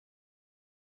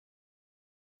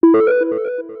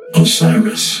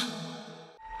Osiris.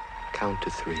 Count to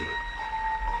 3.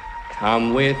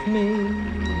 Come with me,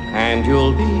 and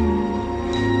you'll be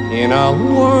in a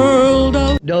world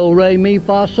of Do, re, mi,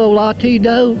 fa, sol, la, ti,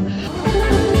 do.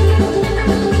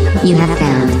 You have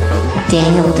found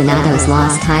Daniel Donato's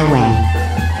Lost Highway.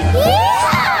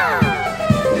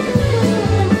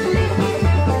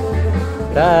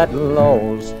 that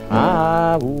lost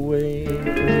highway.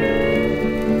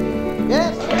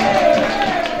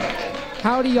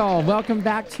 Howdy, y'all. Welcome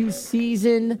back to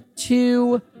Season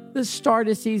 2, the start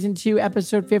of Season 2,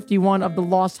 Episode 51 of the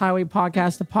Lost Highway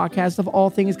Podcast, the podcast of all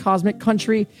things Cosmic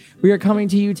Country. We are coming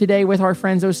to you today with our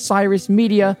friends Osiris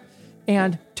Media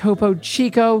and Topo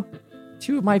Chico,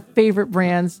 two of my favorite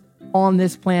brands on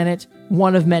this planet,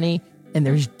 one of many, and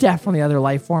there's definitely other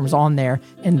life forms on there.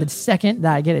 And the second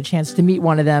that I get a chance to meet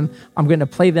one of them, I'm going to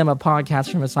play them a podcast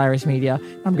from Osiris Media.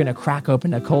 I'm going to crack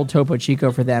open a cold Topo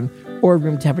Chico for them, or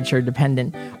room temperature,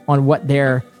 dependent on what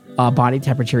their body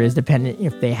temperature is, dependent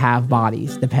if they have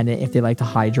bodies, dependent if they like to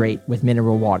hydrate with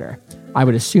mineral water. I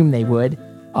would assume they would,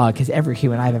 because every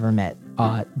human I've ever met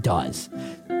does.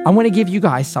 I want to give you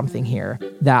guys something here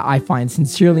that I find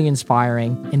sincerely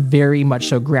inspiring and very much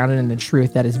so grounded in the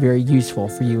truth that is very useful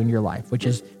for you in your life, which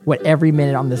is what every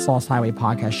minute on this Lost Highway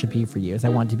podcast should be for you, is I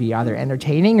want it to be either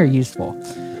entertaining or useful.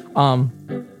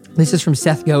 This is from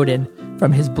Seth Godin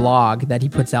from his blog that he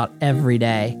puts out every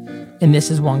day. And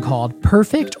this is one called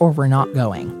Perfect or We're Not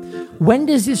Going. When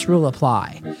does this rule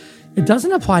apply? It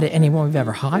doesn't apply to anyone we've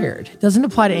ever hired. It doesn't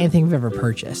apply to anything we've ever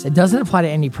purchased. It doesn't apply to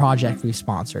any project we've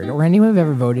sponsored or anyone we've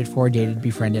ever voted for, dated,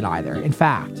 befriended either. In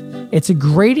fact, it's a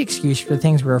great excuse for the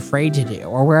things we're afraid to do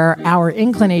or where our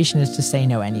inclination is to say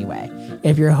no anyway.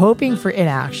 If you're hoping for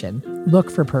inaction,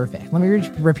 look for perfect. Let me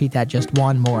repeat that just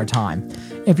one more time.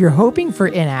 If you're hoping for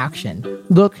inaction,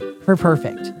 look for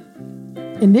perfect.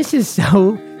 And this is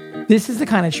the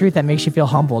kind of truth that makes you feel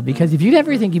humbled, because if you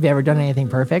ever think you've ever done anything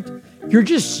perfect, you're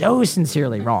just so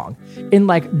sincerely wrong. And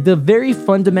like the very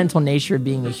fundamental nature of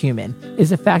being a human is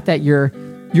the fact that you're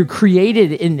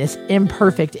created in this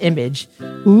imperfect image,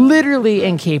 literally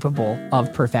incapable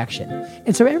of perfection.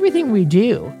 And so everything we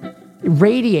do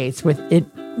radiates with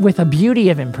a beauty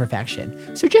of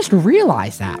imperfection. So just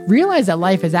realize that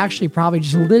life is actually probably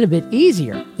just a little bit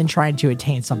easier than trying to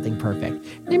attain something perfect.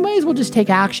 And you might as well just take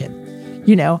action.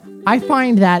 You know, I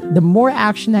find that the more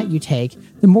action that you take,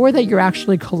 the more that you're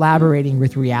actually collaborating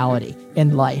with reality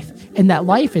in life. And that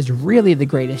life is really the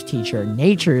greatest teacher.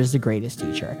 Nature is the greatest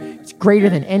teacher. It's greater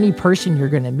than any person you're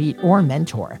going to meet or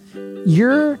mentor.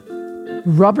 Your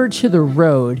rubber to the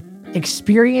road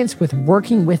experience with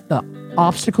working with the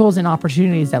obstacles and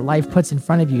opportunities that life puts in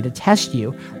front of you to test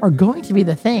you are going to be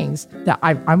the things that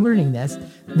I'm learning this,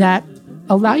 that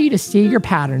allow you to see your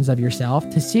patterns of yourself,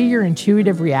 to see your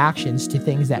intuitive reactions to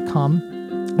things that come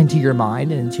into your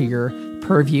mind and into your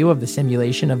purview of the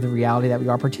simulation of the reality that we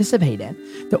all participate in.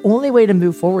 The only way to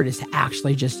move forward is to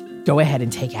actually just go ahead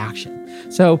and take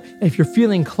action. So if you're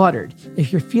feeling cluttered,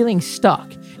 if you're feeling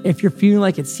stuck, if you're feeling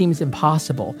like it seems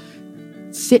impossible,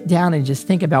 sit down and just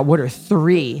think about what are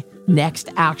 3 next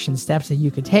action steps that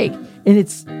you could take. And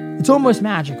it's almost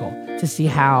magical to see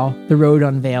how the road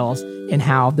unveils and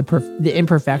how the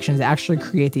imperfections actually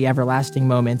create the everlasting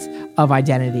moments of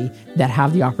identity that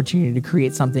have the opportunity to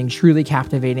create something truly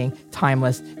captivating,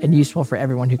 timeless, and useful for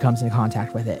everyone who comes in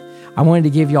contact with it. I wanted to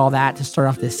give you all that to start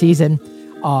off this season.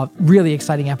 Really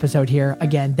exciting episode here.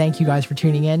 Again, thank you guys for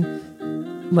tuning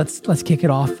in. Let's kick it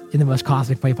off in the most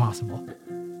cosmic way possible.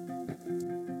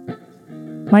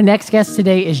 My next guest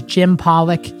today is Jim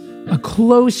Pollock, a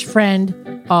close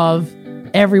friend of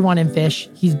everyone in Phish.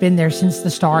 He's been there since the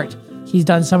start. He's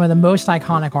done some of the most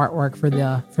iconic artwork for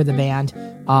the band,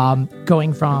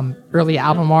 going from early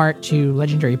album art to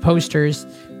legendary posters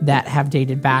that have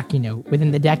dated back,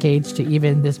 within the decades, to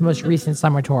even this most recent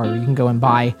summer tour where you can go and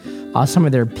buy some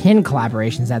of their pin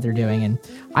collaborations that they're doing. And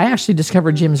I actually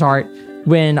discovered Jim's art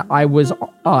when I was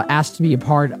asked to be a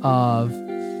part of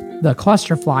the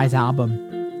Cluster Flies album.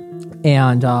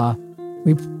 And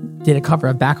we did a cover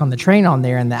of Back on the Train on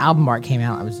there, and the album art came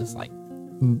out. I was just like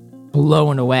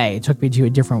blown away. It took me to a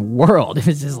different world. It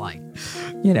was just like,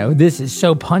 this is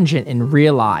so pungent and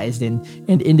realized and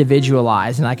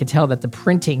individualized. And I could tell that the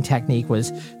printing technique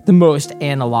was the most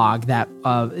analog that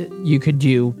you could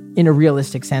do in a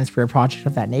realistic sense for a project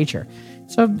of that nature.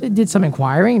 So I did some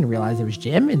inquiring and realized it was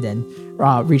Jim, and then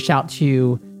reached out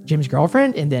to Jim's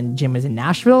girlfriend. And then Jim was in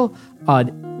Nashville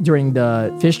during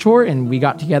the Phish tour, and we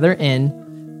got together in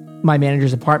my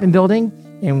manager's apartment building,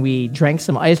 and we drank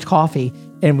some iced coffee,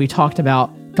 and we talked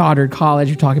about Goddard College,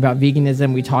 we talked about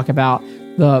veganism, we talk about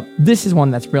this is one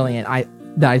that's brilliant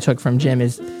that I took from Jim,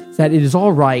 is that it is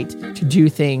all right to do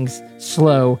things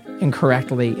slow and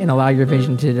correctly and allow your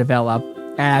vision to develop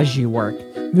as you work,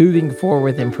 moving forward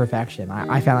with imperfection.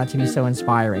 I found that to be so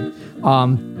inspiring.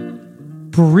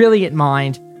 Brilliant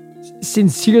mind,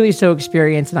 sincerely so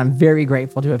experienced, and I'm very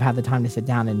grateful to have had the time to sit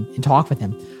down and talk with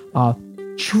him.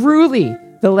 Truly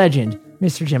the legend,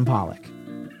 Mr. Jim Pollock.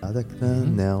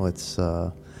 Then now it's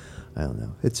I don't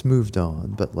know, it's moved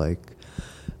on, but like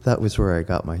that was where I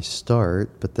got my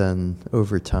start. But then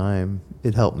over time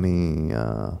it helped me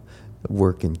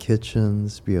work in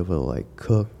kitchens, be able to like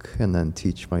cook, and then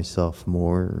teach myself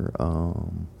more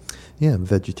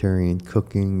vegetarian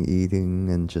cooking,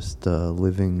 eating, and just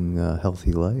living a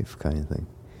healthy life kind of thing.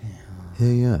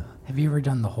 Yeah. Have you ever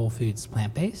done the Whole Foods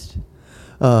plant-based?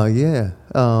 Yeah.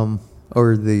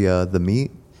 Or the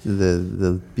meat,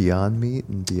 the Beyond Meat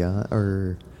and Beyond,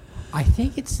 or I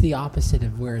think it's the opposite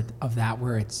where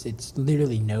it's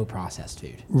literally no processed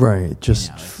food. right,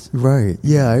 just right.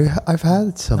 Yeah, I've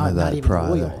had some of that not even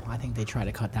product. oil. I think they try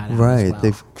to cut that out. Right, as well.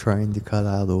 they've trying to cut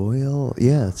out oil.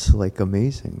 Yeah, it's like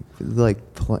amazing. Like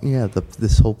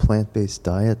this whole plant-based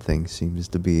diet thing seems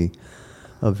to be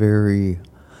a very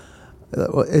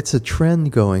it's a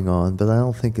trend going on, but I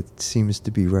don't think it seems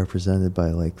to be represented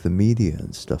by like the media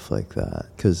and stuff like that,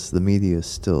 because the media is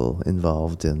still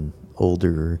involved in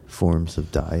older forms of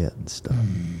diet and stuff.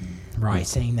 Right,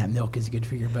 saying that milk is good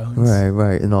for your bones.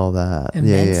 Right, and all that.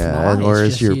 Immense Yeah. And lies where's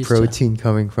just your used to- protein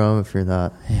coming from if you're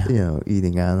not, Yeah.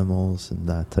 eating animals and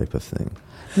that type of thing?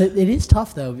 It is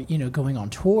tough though, going on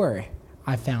tour.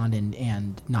 I found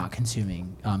and not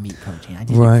consuming meat protein. I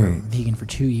did it vegan for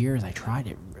 2 years. I tried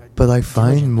it. But I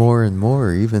find more and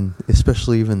more,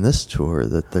 especially this tour,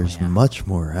 that there's much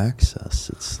more access.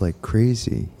 It's like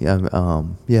crazy.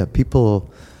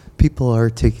 People are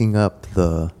taking up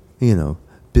the,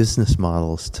 business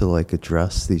models to like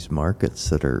address these markets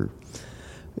that are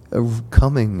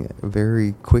coming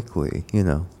very quickly.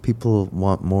 People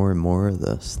want more and more of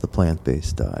this, the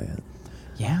plant-based diet.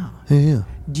 Yeah. Yeah.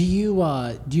 Do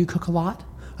you cook a lot?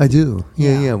 I do.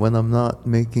 Yeah. Yeah. When I'm not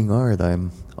making art,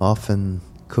 I'm often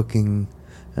cooking,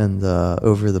 and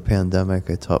over the pandemic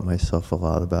I taught myself a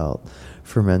lot about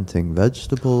fermenting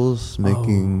vegetables,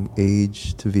 making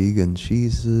aged vegan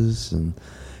cheeses, and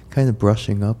kind of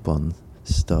brushing up on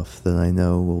stuff that I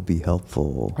know will be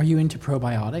helpful. Are you into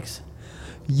probiotics?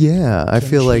 Yeah, I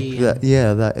feel like Kimchi that.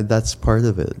 Yeah, that's part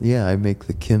of it. Yeah, I make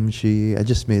the kimchi. I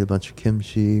just made a bunch of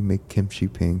kimchi, make kimchi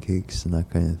pancakes and that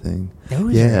kind of thing.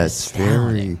 Those yeah, are it's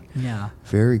astounding.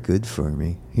 very good for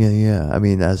me. Yeah. I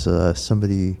mean, as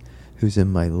somebody who's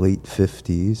in my late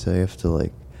 50s, I have to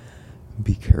like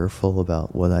be careful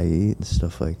about what I eat and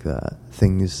stuff like that.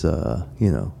 Things,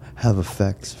 have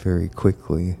effects very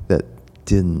quickly that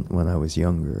didn't when I was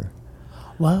younger.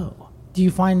 Whoa. Do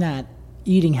you find that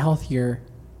eating healthier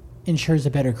ensures a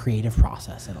better creative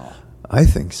process at all? I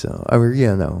think so. I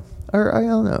don't know.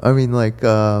 I mean, like,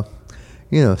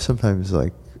 sometimes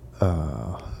like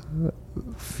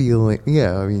feeling.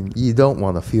 Yeah, I mean, you don't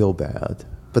want to feel bad,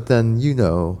 but then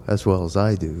as well as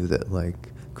I do that like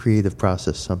creative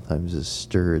process sometimes is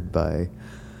stirred by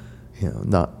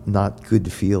not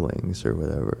good feelings or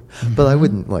whatever. Mm-hmm. But I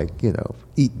wouldn't like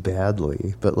eat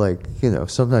badly, but like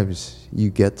sometimes you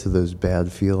get to those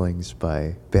bad feelings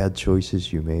by bad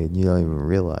choices you made and you don't even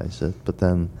realize it, but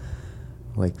then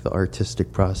like the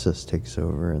artistic process takes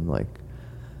over and like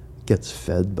gets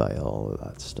fed by all of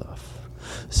that stuff.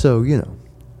 So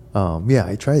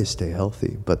I try to stay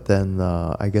healthy, but then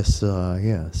I guess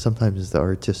sometimes the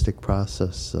artistic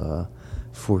process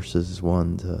forces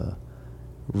one to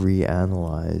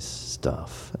reanalyze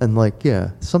stuff, and like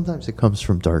sometimes it comes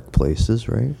from dark places,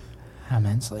 right?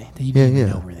 Immensely. That you didn't even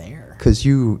know were there. Because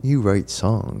you write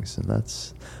songs, and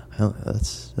that's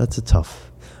a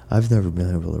tough. I've never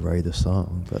been able to write a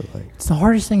song, but like it's the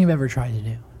hardest thing I've ever tried to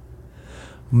do.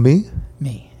 Me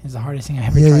is the hardest thing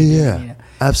I've ever tried to do. Yeah,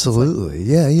 absolutely.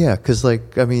 Yeah. Because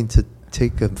like I mean, to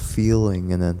take a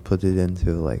feeling and then put it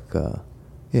into like the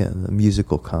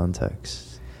musical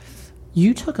context.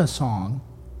 You took a song.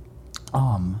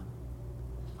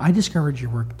 I discovered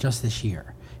your work just this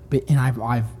year, and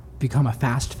I've become a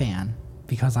fast fan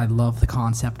because I love the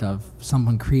concept of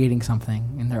someone creating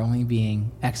something and there only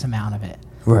being X amount of it,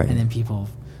 right? And then people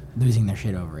losing their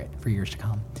shit over it for years to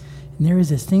come. And there is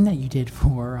this thing that you did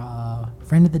for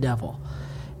Friend of the Devil,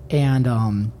 and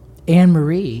Anne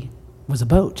Marie was a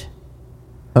boat.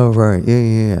 Oh right,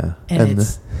 yeah. And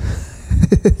it's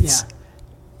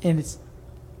and it's.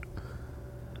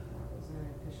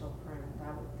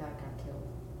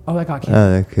 Oh, that got killed.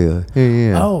 Oh, that cool.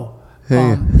 Yeah. Oh,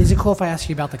 is it cool if I ask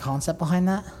you about the concept behind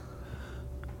that?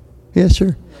 Yeah,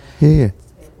 sure. Yeah. It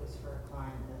was for a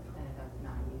client that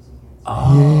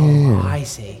Oh, I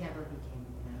see.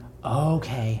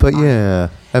 Okay. But yeah,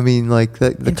 I mean, like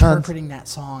the interpreting that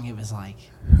song, it was like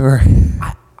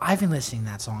right. I've been listening to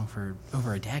that song for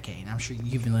over a decade. I'm sure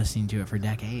you've been listening to it for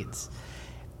decades.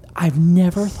 I've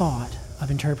never thought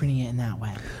of interpreting it in that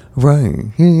way.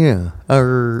 Right. Yeah.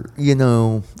 Or, you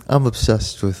know, I'm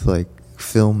obsessed with like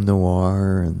film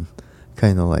noir and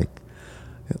kind of like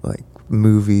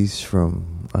movies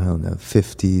from, I don't know,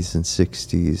 50s and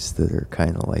 60s that are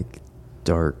kind of like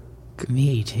dark.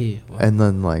 Me too. And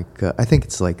then like, I think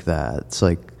it's like that. It's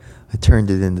like I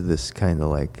turned it into this kind of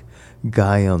like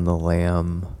guy on the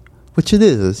lam, which it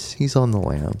is. He's on the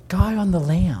lam. Guy on the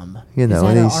lam. You know, is that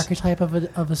and an he's- archetype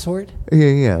of a sort?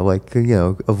 Yeah, like, you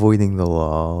know, avoiding the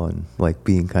law and like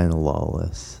being kind of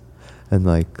lawless. And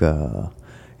like,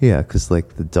 yeah, because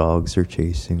like the dogs are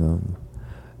chasing him,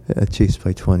 chased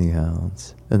by 20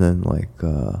 hounds. And then like,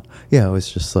 yeah, I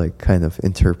was just like kind of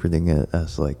interpreting it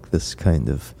as like this kind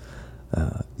of,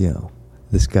 you know,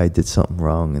 this guy did something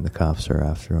wrong and the cops are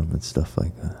after him and stuff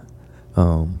like that.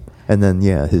 And then,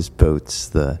 yeah, his boat's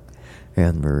the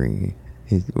Anne-Marie,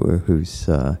 who's,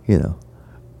 you know,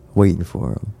 waiting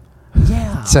for him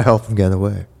Yeah. to help him get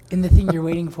away. And the thing you're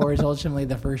waiting for is ultimately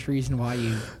the first reason why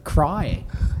you cry.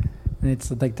 And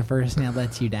it's like the first thing that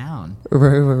lets you down.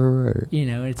 Right. You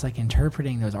know, it's like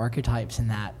interpreting those archetypes in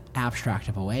that abstract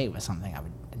of a way was something I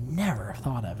would never have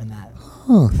thought of in that.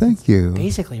 Oh, thank you.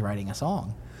 Basically writing a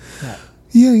song.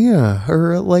 Yeah.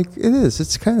 Or like it is.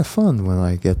 It's kind of fun when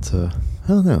I get to, I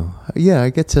don't know. Yeah, I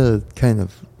get to kind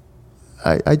of,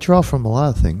 I draw from a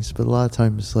lot of things, but a lot of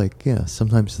times, like, yeah,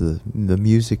 sometimes the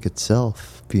music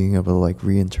itself, being able to like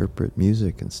reinterpret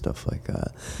music and stuff like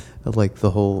that. Like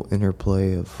the whole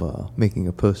interplay of making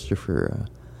a poster for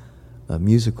a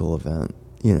musical event,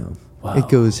 you know. Wow. It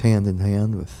goes hand in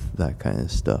hand with that kind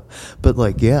of stuff. But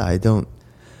like, yeah, I don't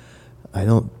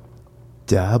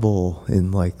dabble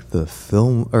in like the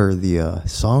film or the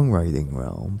songwriting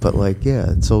realm. But like,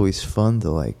 yeah, it's always fun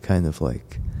to like kind of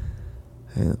like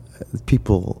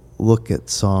people look at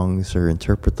songs or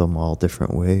interpret them all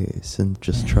different ways and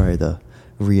just try to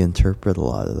reinterpret a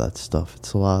lot of that stuff.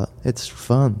 It's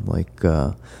fun. Like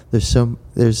there's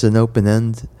an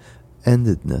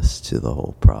open-endedness to the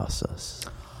whole process.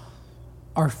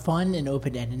 Are fun and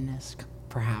open-endedness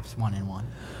perhaps one in one?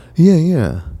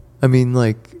 Yeah. I mean,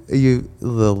 like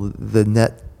the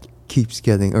net keeps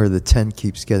getting, or the tent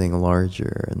keeps getting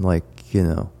larger, and like, you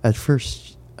know, at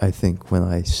first I think when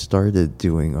I started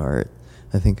doing art,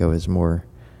 I think I was more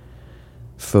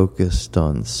focused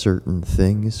on certain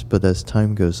things, but as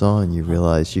time goes on, you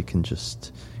realize you can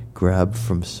just grab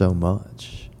from so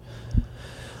much.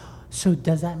 So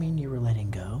does that mean you were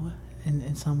letting go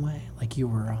in some way? Like you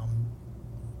were...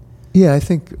 Yeah, I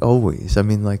think always. I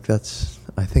mean, like I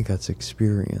think that's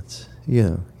experience. You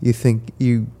know, you think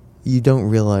you don't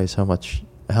realize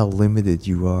how limited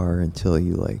you are until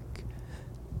you like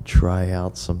try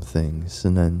out some things,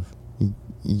 and then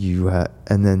you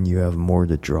have more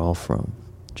to draw from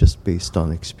just based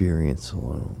on experience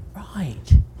alone.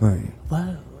 Right.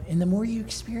 Wow. And the more you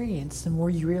experience, the more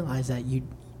you realize that your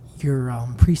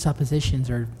presuppositions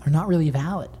are not really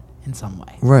valid in some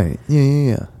way. Right.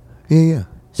 Yeah.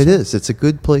 It is. It's a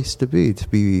good place to be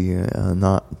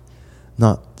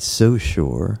not so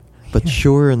sure, but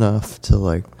sure enough to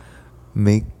like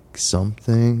make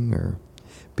something or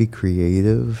be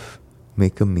creative,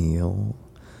 make a meal,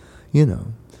 you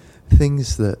know,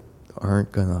 things that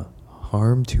aren't gonna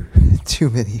harm too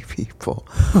many people.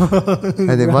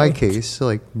 And in my case,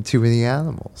 like too many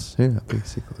animals. Yeah,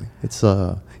 basically. It's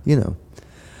you know.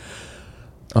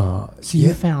 So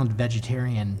you found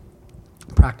vegetarian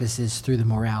practices through the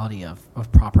morality of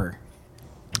proper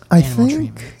animal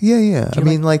treatment. Yeah. I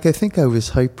mean, like, I think I was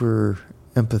hyper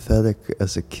empathetic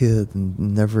as a kid and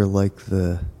never liked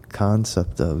the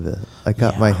concept of it. I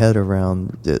got my head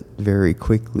around it very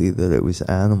quickly that it was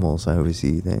animals I was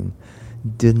eating.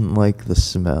 Didn't like the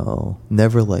smell.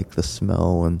 Never liked the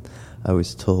smell when I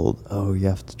was told, oh, you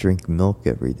have to drink milk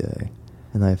every day.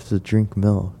 And I have to drink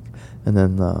milk. And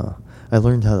then I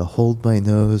learned how to hold my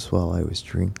nose while I was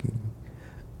drinking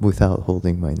without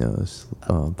holding my nose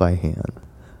by hand.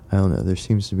 I don't know. There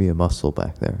seems to be a muscle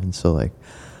back there. And so, like,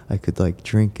 I could, like,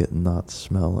 drink it and not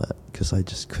smell it because I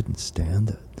just couldn't stand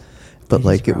it. But,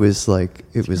 like, it was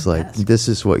like, this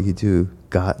is what you do.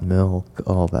 Got milk,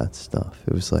 all that stuff.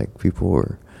 It was like people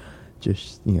were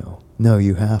just, you know, no,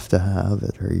 you have to have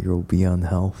it or you'll be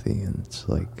unhealthy. And it's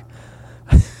like,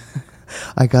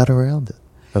 I got around it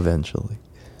eventually.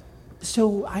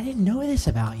 So I didn't know this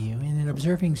about you. And in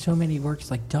observing so many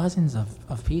works, like dozens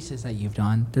of pieces that you've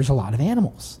done, there's a lot of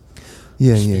animals.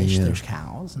 Yeah, There's yeah, fish, yeah. there's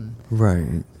cows, and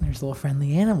Right. there's little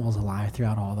friendly animals alive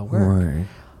throughout all the work. Right.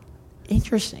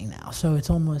 Interesting now. So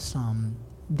it's almost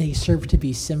they serve to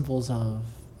be symbols of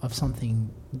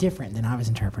something different than I was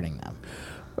interpreting them.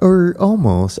 Or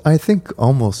almost. I think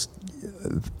almost.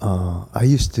 I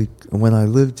used to, when I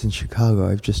lived in Chicago,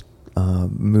 I've just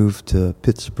moved to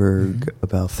Pittsburgh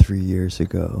about 3 years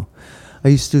ago. I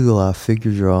used to do a lot of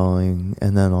figure drawing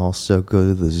and then also go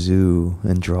to the zoo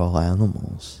and draw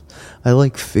animals. I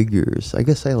like figures. I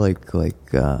guess I like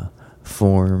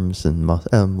forms and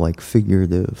like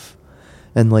figurative.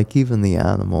 And like even the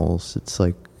animals, it's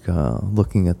like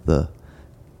looking at the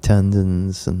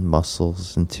tendons and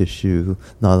muscles and tissue,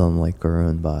 not unlike our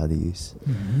own bodies.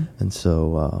 And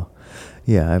so,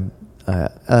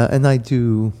 and I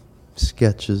do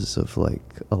sketches of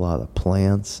like a lot of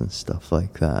plants and stuff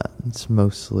like that. It's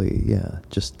mostly,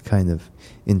 just kind of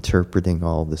interpreting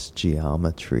all this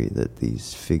geometry that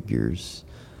these figures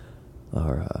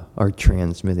are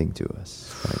transmitting to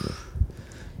us, kind of.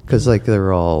 Because like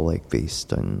they're all like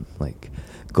based on like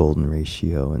golden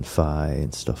ratio and phi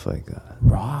and stuff like that.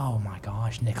 Oh my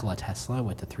gosh, Nikola Tesla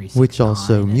with the 369. Which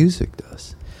also music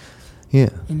does.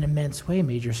 Yeah. In an immense way,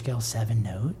 major scale 7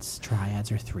 notes,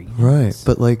 triads are 3 notes. Right,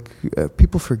 but like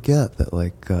people forget that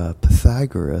like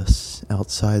Pythagoras,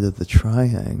 outside of the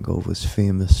triangle, was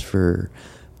famous for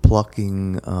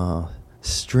plucking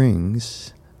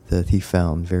strings that he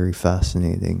found very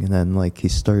fascinating, and then like he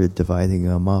started dividing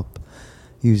them up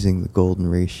using the golden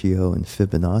ratio and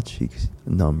Fibonacci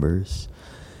numbers.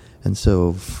 And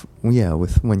so, when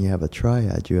you have a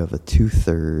triad, you have a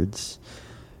 2/3.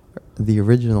 The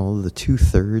original, the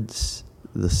 2/3,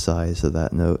 the size of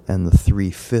that note, and the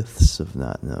 3/5 of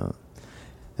that note.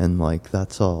 And like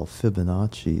that's all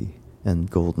Fibonacci and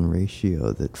golden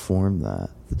ratio that form that.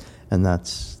 And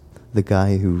that's the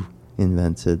guy who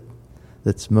invented,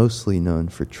 that's mostly known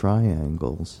for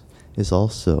triangles, is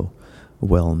also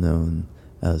well known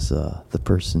as the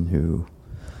person who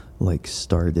like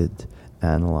started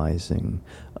analyzing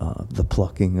the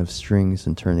plucking of strings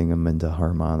and turning them into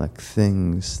harmonic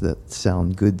things that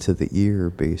sound good to the ear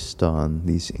based on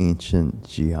these ancient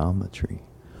geometry.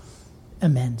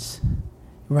 Immense.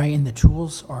 Right, and the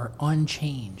tools are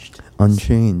unchanged.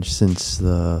 Unchanged since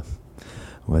the,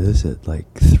 what is it,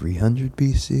 like 300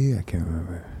 BC? I can't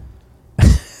remember.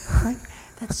 Right?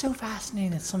 That's so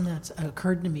fascinating. That's something that's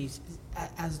occurred to me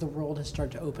as the world has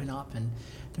started to open up, and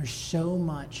there's so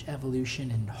much evolution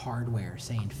in hardware,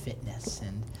 say in fitness,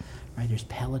 and right, there's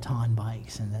Peloton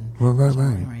bikes, and then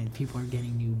Right. people are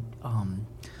getting new,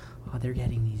 they're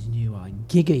getting these new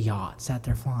giga yachts that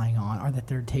they're flying on, or that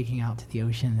they're taking out to the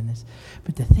ocean, and this.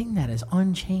 But the thing that is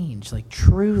unchanged, like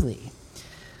truly,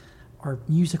 are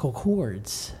musical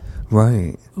chords.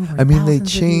 Right. Over I mean, they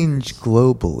thousands of change years.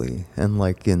 globally, and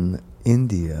like in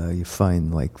India, you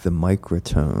find like the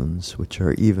microtones, which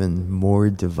are even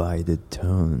more divided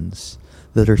tones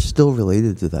that are still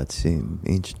related to that same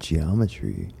ancient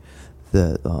geometry.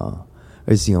 That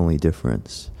is the only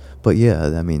difference. But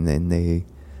yeah, I mean, then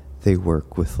they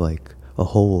work with like a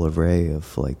whole array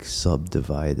of like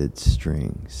subdivided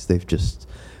strings. They've just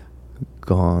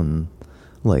gone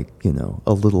like,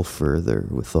 a little further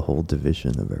with the whole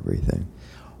division of everything.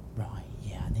 Right,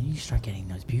 yeah. And then you start getting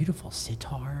those beautiful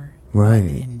sitar.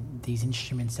 Right. And these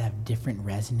instruments have different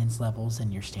resonance levels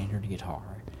than your standard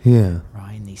guitar. Yeah.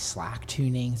 Right, and these slack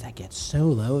tunings that get so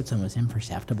low it's almost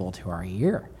imperceptible to our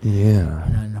ear. Yeah.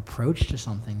 And an approach to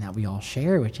something that we all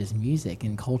share, which is music,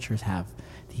 and cultures have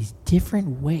these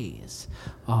different ways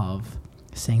of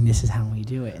saying this is how we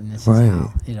do it, and this is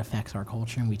how it affects our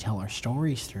culture, and we tell our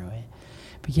stories through it.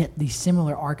 But yet these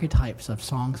similar archetypes of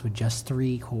songs with just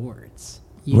 3 chords.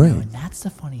 You know, and that's the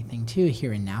funny thing too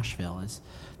here in Nashville is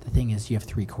the thing is you have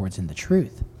 3 chords in the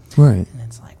truth. Right. And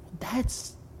it's like, well,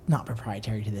 that's not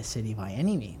proprietary to this city by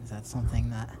any means. That's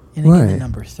something that, and again, the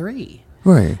number 3.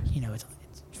 Right. It's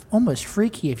almost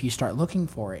freaky if you start looking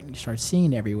for it and you start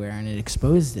seeing it everywhere and it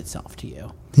exposes itself to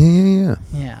you. Yeah.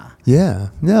 Yeah.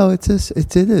 No, it is.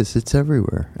 It's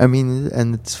everywhere. I mean,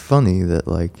 and it's funny that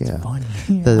like, Funny.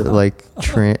 that like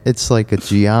it's like a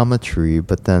geometry,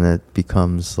 but then it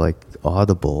becomes like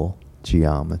audible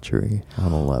geometry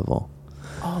on a level.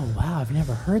 Oh, wow. I've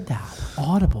never heard that.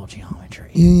 Audible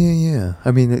geometry. Yeah.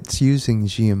 I mean, it's using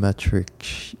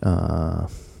geometric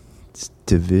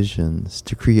divisions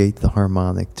to create the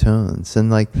harmonic tones. And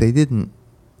like they didn't,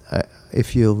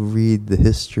 if you'll read the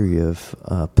history of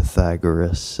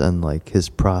Pythagoras and like his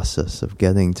process of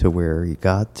getting to where he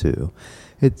got to,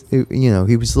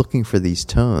 he was looking for these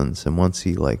tones. And once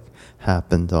he like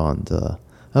happened on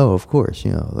oh, of course,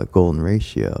 the golden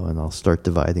ratio, and I'll start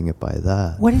dividing it by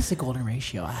that. What is the golden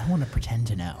ratio? I want to pretend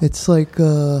to know. It's like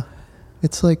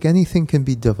anything can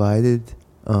be divided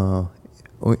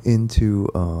into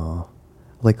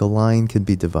like a line can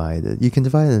be divided. You can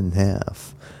divide it in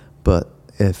half, but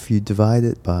if you divide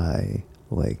it by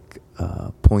like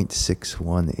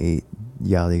 0.618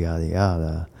 yada yada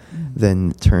yada, then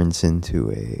it turns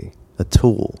into a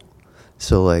tool.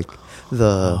 So like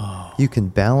you can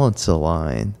balance a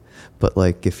line, but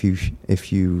like if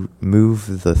you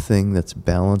move the thing that's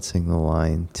balancing the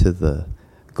line to the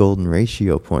golden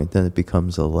ratio point, then it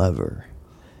becomes a lever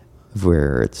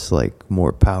where it's like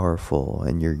more powerful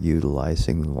and you're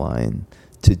utilizing the line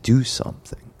to do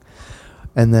something.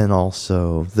 And then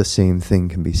also the same thing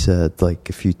can be said, like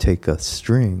if you take a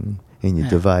string and you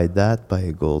divide that by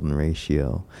a golden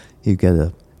ratio, you get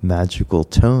a magical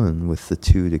tone with the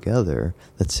two together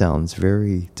that sounds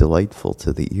very delightful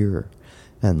to the ear.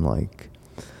 And like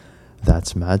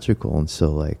that's magical. And so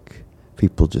like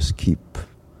people just keep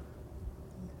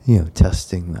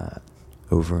testing that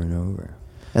over and over.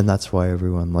 And that's why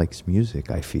everyone likes music,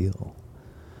 I feel.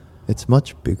 It's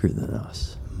much bigger than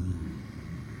us.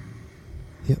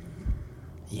 Yep.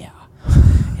 Yeah.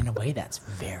 In a way, that's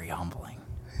very humbling.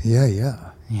 Yeah.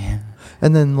 Yeah.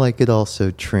 And then, like, it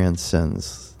also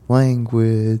transcends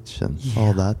language and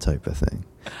all that type of thing.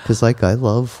 Because, like, I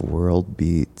love world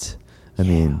beat. I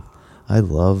mean, I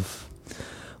love,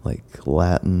 like,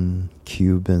 Latin,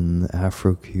 Cuban,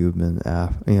 Afro-Cuban,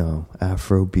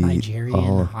 Afrobeat.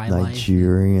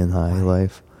 Nigerian high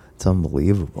life. It's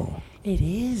unbelievable. It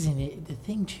is, and the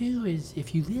thing, too, is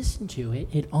if you listen to it,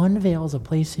 it unveils a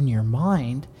place in your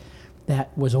mind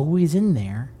that was always in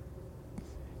there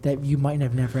that you might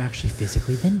have never actually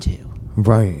physically been to.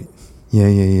 Right.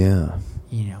 Yeah.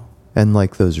 And,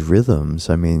 like, those rhythms,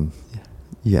 I mean,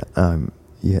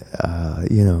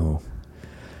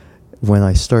 when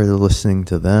I started listening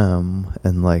to them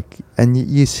I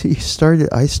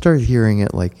started hearing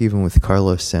it like even with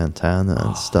Carlos Santana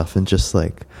and stuff, and just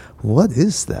like, what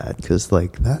is that? Because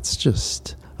like that's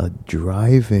just a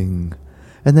driving,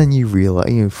 and then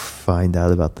you find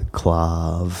out about the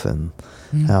clav and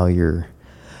how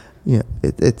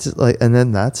it's like, and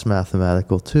then that's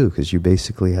mathematical too, because you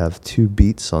basically have two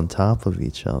beats on top of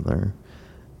each other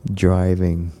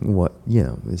driving what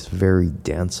is very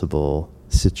danceable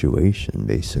situation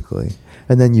basically.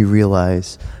 And then you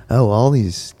realize, all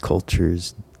these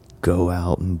cultures go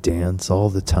out and dance all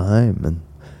the time, and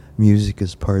music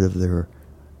is part of their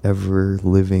ever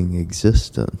living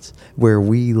existence, where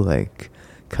we like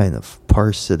kind of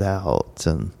parse it out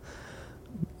and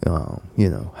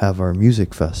have our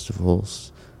music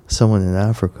festivals. Someone in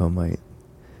Africa might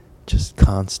just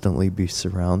constantly be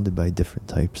surrounded by different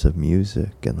types of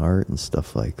music and art and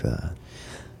stuff like that.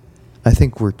 I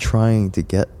think we're trying to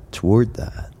get toward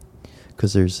that,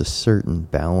 because there's a certain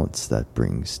balance that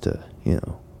brings to,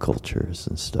 cultures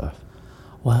and stuff.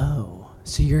 Whoa.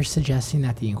 So you're suggesting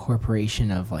that the incorporation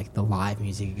of like the live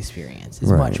music experience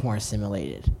is much more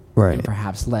assimilated than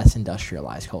perhaps less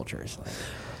industrialized cultures.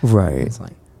 Right. It's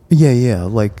like, yeah.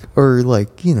 Like, or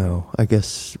like, I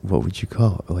guess, what would you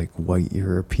call it? Like white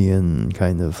European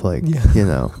kind of like,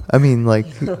 I mean, like,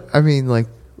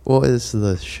 what is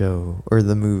the show or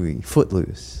the movie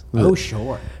Footloose? Oh,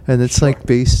 sure. And it's like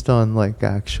based on like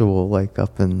actual, like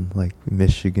up in like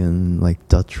Michigan, like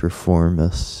Dutch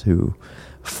reformists who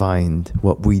find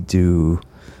what we do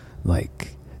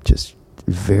like just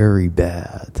very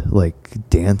bad, like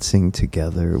dancing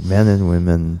together, men and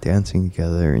women dancing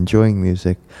together, enjoying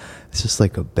music. It's just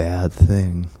like a bad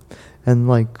thing. And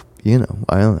like, I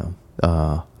don't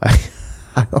know.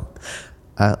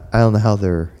 I don't know how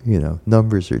their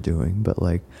numbers are doing, but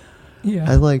like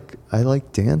I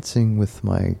like dancing with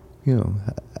my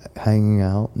hanging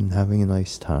out and having a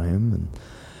nice time, and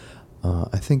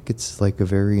I think it's like a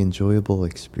very enjoyable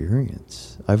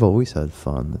experience. I've always had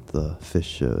fun at the Phish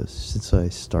shows since I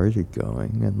started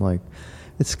going, and like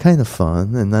it's kind of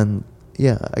fun. And then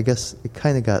I guess it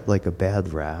kind of got like a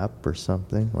bad rap or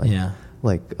something,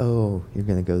 like oh, you're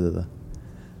gonna go to the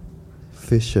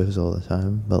Phish shows all the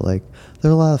time, but like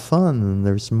they're a lot of fun, and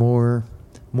there's more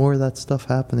of that stuff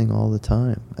happening all the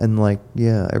time. And like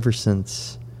ever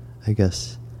since I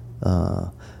guess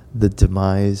the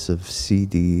demise of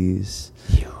CDs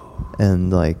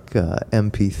and like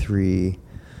MP3,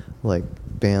 like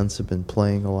bands have been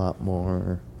playing a lot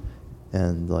more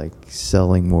and like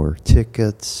selling more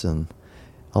tickets, and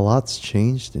a lot's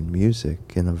changed in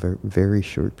music in a very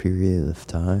short period of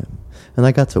time. And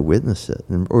I got to witness it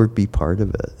or be part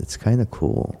of it. It's kind of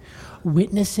cool.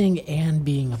 Witnessing and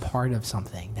being a part of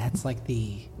something. That's like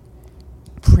the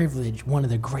privilege, one of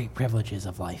the great privileges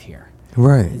of life here.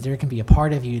 Right. There can be a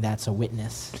part of you that's a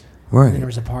witness. Right. And then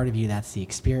there's a part of you that's the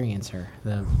experiencer,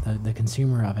 the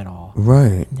consumer of it all.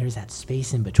 Right. And there's that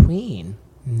space in between,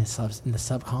 in the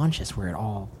subconscious, where it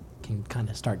all can kind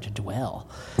of start to dwell.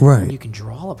 Right. And you can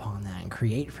draw upon that and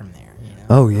create from there. You know?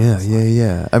 Oh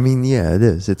yeah. I mean, yeah, it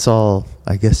is. It's all.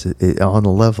 I guess it on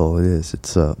a level it is.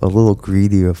 It's a little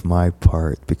greedy of my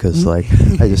part because like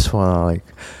I just want to like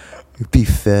be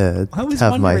fed,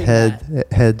 have my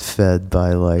head fed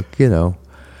by like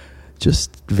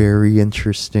just very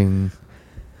interesting.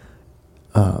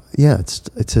 Yeah,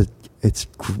 it's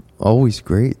always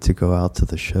great to go out to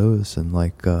the shows and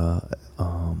like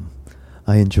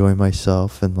I enjoy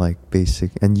myself and like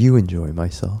and you enjoy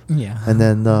myself. Yeah. And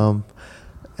then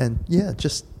and yeah,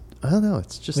 just I don't know,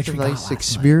 it's just a nice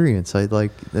experience. I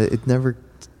like it never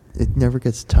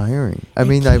gets tiring. I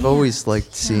mean, I've always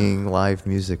liked seeing live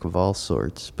music of all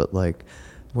sorts, but like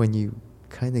when you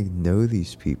kind of know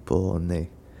these people and they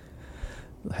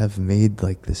have made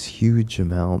like this huge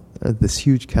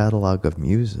catalog of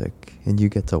music and you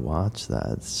get to watch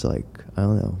that, it's like, I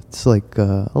don't know, it's like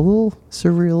a little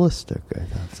surrealistic, I'd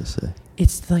have to say.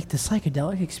 It's like the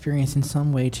psychedelic experience in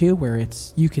some way too, where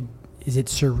is it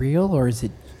surreal or is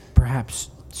it perhaps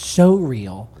so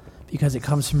real because it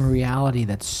comes from a reality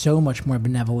that's so much more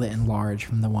benevolent and large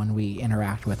from the one we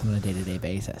interact with on a day-to-day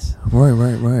basis.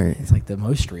 Right. It's like the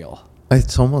most real.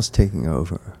 It's almost taking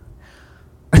over.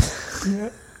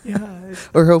 Yeah.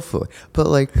 Or hopefully. But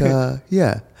like,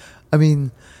 yeah. I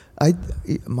mean, I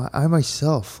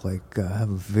myself like have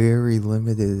a very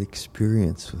limited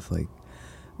experience with like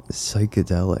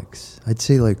psychedelics. I'd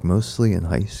say like mostly in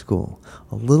high school,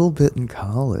 a little bit in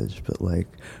college, but like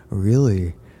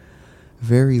really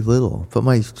very little. But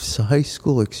my high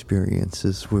school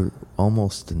experiences were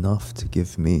almost enough to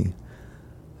give me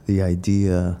the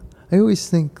idea. I always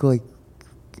think like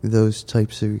those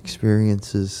types of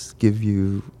experiences give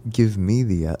me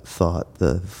the thought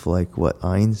of like what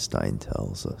Einstein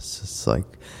tells us. It's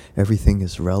like everything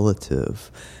is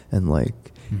relative, and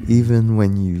like even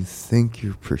when you think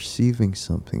you're perceiving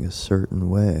something a certain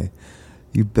way,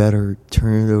 you better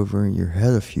turn it over in your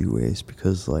head a few ways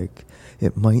because like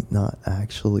it might not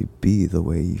actually be the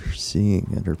way you're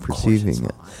seeing it or perceiving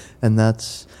it. And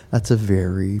that's a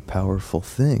very powerful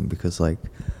thing because like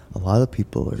a lot of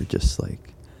people are just like,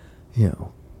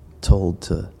 told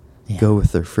to go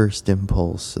with their first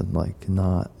impulse and like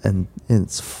not, and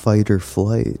it's fight or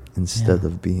flight instead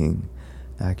of being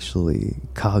actually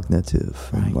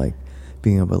cognitive and like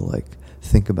being able to like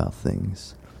think about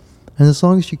things. And as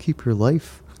long as you keep your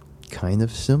life kind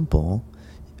of simple,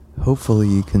 hopefully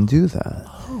you can do that.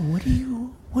 Oh, what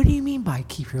do you mean by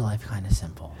keep your life kind of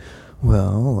simple?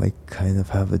 Well, like kind of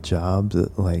have a job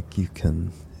that like you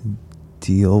can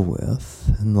deal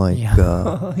with and like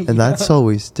and that's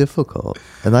always difficult,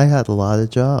 and I had a lot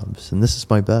of jobs and this is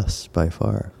my best by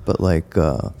far, but like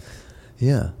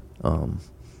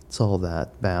it's all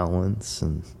that balance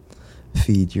and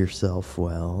feed yourself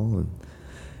well and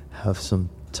have some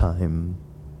time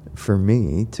for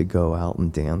me to go out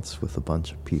and dance with a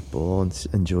bunch of people and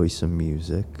enjoy some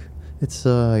music. It's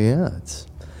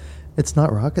it's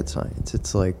not rocket science.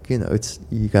 It's like, it's,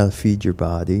 you gotta feed your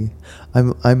body.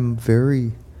 I'm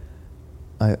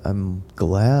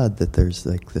glad that there's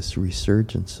like this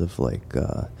resurgence of like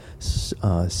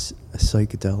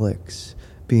psychedelics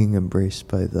being embraced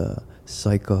by the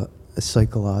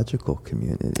psychological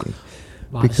community,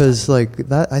 because like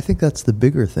that, I think that's the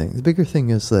bigger thing. The bigger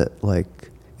thing is that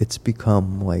like it's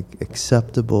become like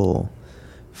acceptable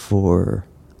for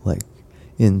like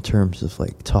in terms of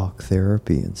like talk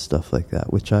therapy and stuff like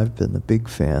that, which I've been a big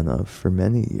fan of for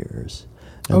many years.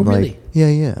 And oh, like, really?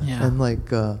 Yeah. And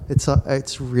like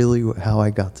it's really how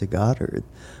I got to Goddard.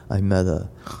 I met a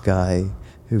guy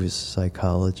who was a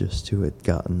psychologist who had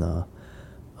gotten a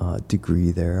degree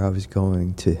there. I was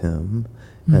going to him,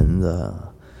 and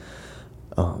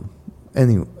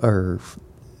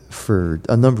for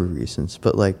a number of reasons.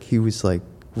 But like he was like,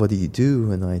 "What do you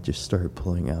do?" And I just started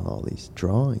pulling out all these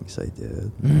drawings I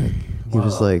did. Like, he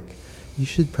was like, "You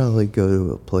should probably go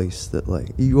to a place that like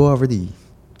you already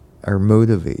are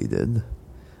motivated."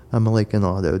 I'm like an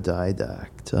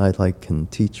autodidact. I like can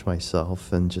teach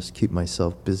myself and just keep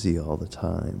myself busy all the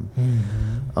time.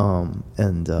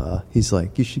 And he's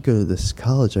like, "You should go to this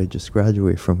college. I just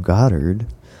graduated from Goddard."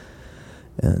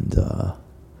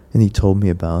 And he told me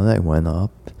about it. I went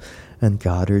up, and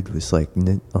Goddard was like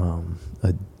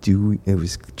a Dewey. It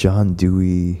was John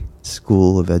Dewey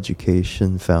School of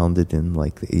Education, founded in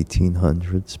like the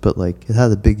 1800s. But like it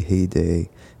had a big heyday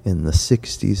in the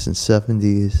 60s and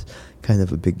 70s, kind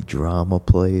of a big drama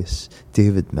place.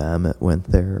 David Mamet went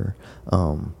there.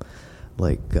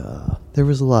 There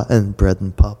was a lot, and Bread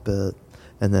and Puppet,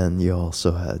 and then you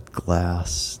also had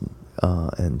glass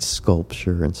and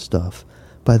sculpture and stuff.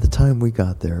 By the time we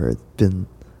got there, it'd been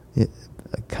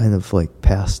kind of like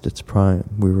past its prime.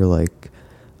 We were like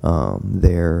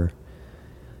there,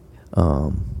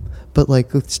 but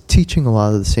like it's teaching a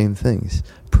lot of the same things: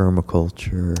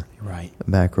 permaculture, right,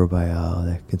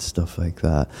 macrobiotic, and stuff like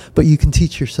that. But you can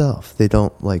teach yourself. They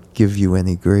don't like give you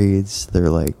any grades. They're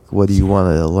like, "What do you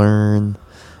want to learn?"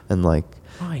 And like,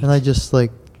 right. and I just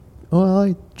like, well,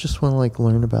 I just want to like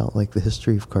learn about like the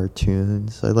history of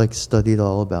cartoons. I like studied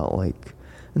all about like,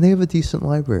 and they have a decent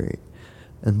library,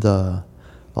 and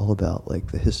all about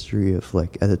like the history of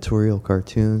like editorial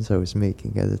cartoons. I was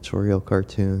making editorial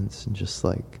cartoons and just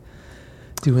like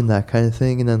doing that kind of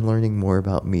thing, and then learning more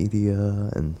about media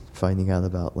and finding out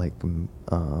about like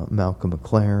Malcolm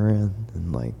McLaren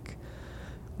and like.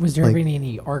 Was there ever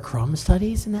any R. Crumb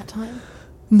studies in that time?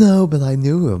 No, but I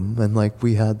knew him, and like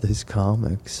we had his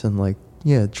comics, and like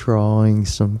drawing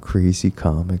some crazy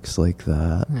comics like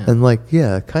that, and like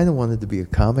kind of wanted to be a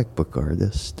comic book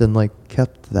artist, and like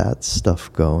kept that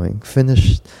stuff going.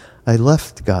 I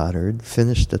left Goddard,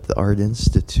 finished at the Art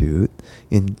Institute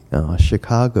in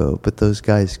Chicago, but those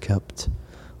guys kept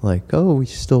like, oh, we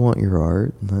still want your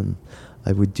art, and then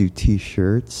I would do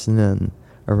T-shirts, and then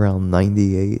around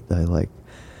 '98, I like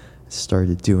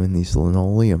started doing these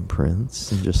linoleum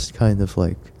prints, and just kind of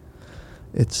like,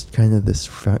 it's kind of this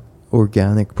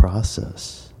organic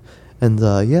process, and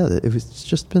it's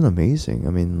just been amazing. I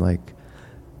mean, like,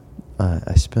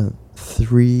 I spent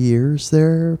 3 years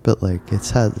there, but like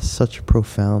it's had such a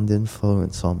profound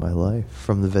influence on my life,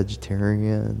 from the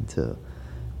vegetarian to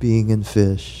being in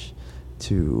fish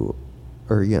to,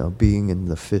 or being in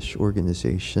the fish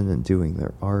organization and doing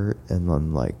their art, and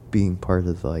then like being part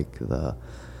of like the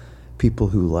people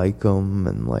who like them,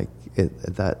 and like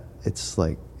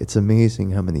it's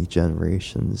amazing how many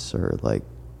generations are like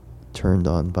turned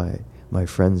on by my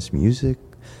friends' music.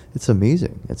 It's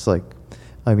amazing. It's like,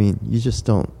 I mean, you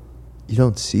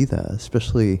don't see that,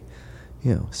 especially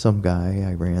some guy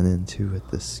I ran into at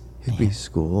this hippie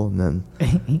school, and then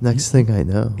next thing I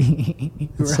know,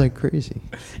 it's like crazy.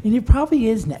 And it probably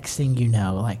is next thing you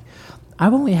know. Like,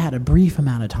 I've only had a brief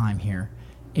amount of time here,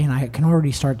 and I can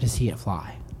already start to see it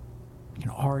fly. You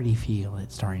can already feel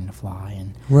it starting to fly,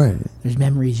 and there's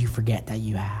memories you forget that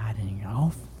you had, and you go,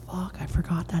 oh fuck, I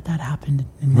forgot that happened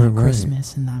in that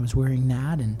Christmas, and I was wearing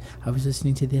that, and I was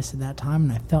listening to this at that time,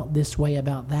 and I felt this way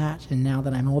about that, and now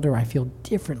that I'm older, I feel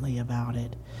differently about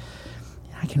it.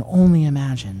 And I can only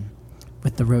imagine,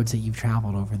 with the roads that you've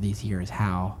traveled over these years,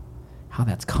 how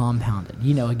that's compounded.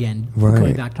 Again,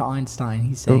 going back to Einstein,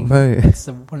 he's saying it's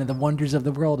one of the wonders of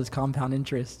the world is compound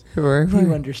interest. You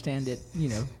understand it,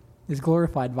 is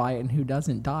glorified by it, and who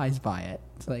doesn't dies by it.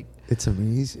 It's like, it's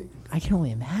amazing. I can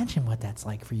only imagine what that's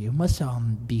like for you. It must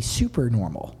be super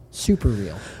normal, super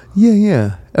real.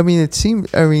 Yeah. I mean,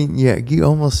 you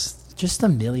almost just the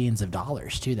millions of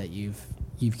dollars too that you've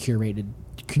curated,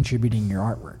 contributing your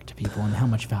artwork to people, and how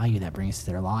much value that brings to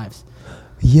their lives.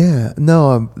 Yeah,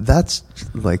 no, that's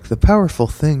like the powerful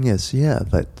thing is,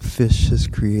 that Fish has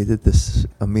created this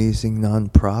amazing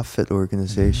nonprofit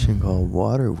organization called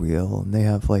Water Wheel, and they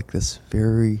have like this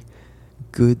very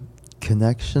good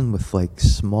connection with like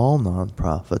small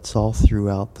nonprofits all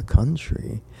throughout the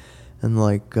country, and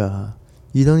like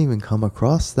you don't even come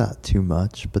across that too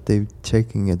much, but they're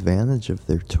taking advantage of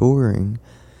their touring,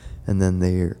 and then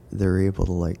they're able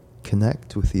to like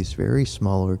connect with these very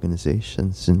small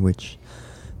organizations in which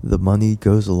the money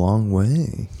goes a long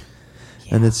way.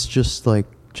 And it's just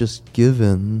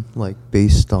given like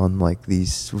based on like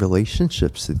these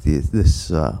relationships that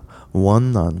this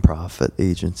one nonprofit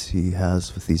agency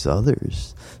has with these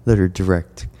others that are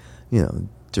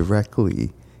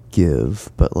directly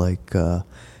give, but like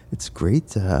it's great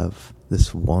to have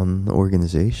this one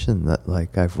organization that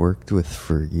like I've worked with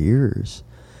for years,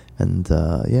 and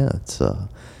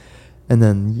and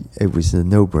then it was a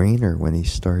no-brainer when he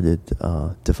started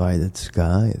Divided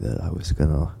Sky that I was going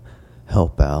to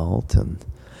help out. And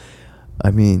I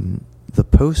mean, the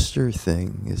poster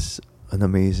thing is an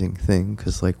amazing thing,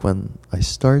 because like when I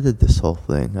started this whole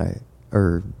thing, I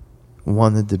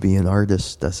wanted to be an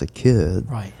artist as a kid.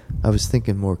 Right. I was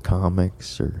thinking more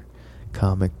comics or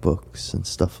comic books and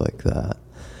stuff like that.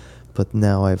 But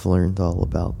now I've learned all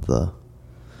about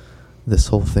this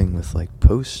whole thing with like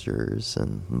posters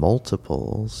and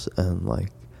multiples, and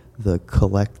like the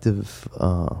collective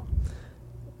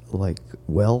like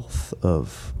wealth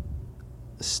of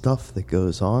stuff that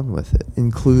goes on with it,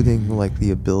 including like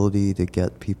the ability to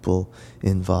get people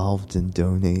involved in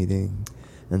donating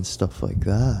and stuff like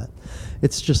that.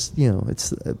 It's just,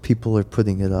 it's people are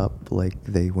putting it up like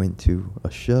they went to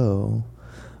a show.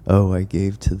 Oh, I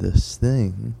gave to this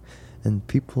thing. And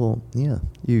people,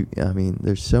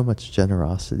 there's so much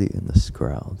generosity in this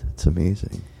crowd. It's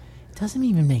amazing. It doesn't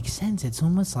even make sense. It's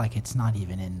almost like it's not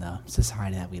even in the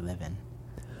society that we live in.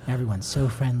 Everyone's so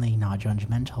friendly, not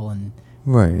judgmental, and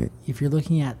right. If you're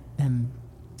looking at them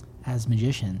as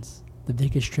magicians, the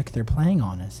biggest trick they're playing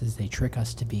on us is they trick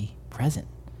us to be present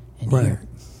and here.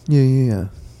 Yeah.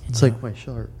 It's like my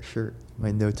shirt,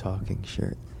 my no talking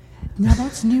shirt. No,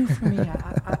 that's new for me.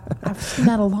 I've seen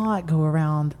that a lot go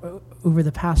around over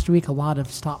the past week. A lot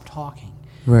of stop talking.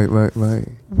 Right.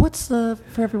 What's for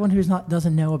everyone who's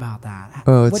doesn't know about that?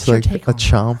 Oh, it's what's your like take a on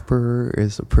chomper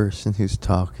is a person who's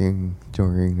talking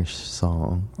during a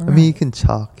song. Right. I mean, you can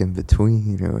talk in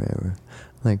between or whatever.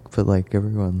 But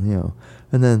everyone,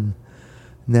 and then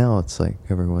now it's like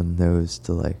everyone knows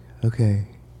to okay,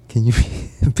 can you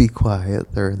be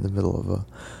quiet? They're in the middle of a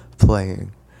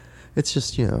playing. It's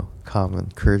just,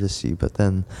 common courtesy. But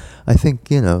then I think,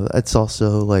 it's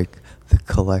also like the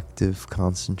collective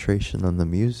concentration on the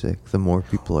music. The more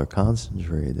people are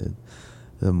concentrated,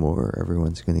 the more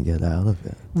everyone's going to get out of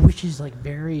it. Which is like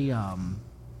very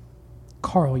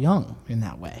Carl Jung in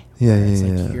that way. Yeah, it's yeah,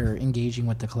 like yeah. You're engaging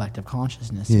with the collective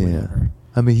consciousness. Yeah. Whatever.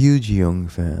 I'm a huge Jung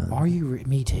fan. Are you?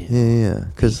 Me too. Yeah.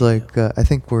 Because I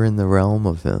think we're in the realm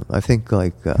of him. I think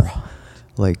yeah.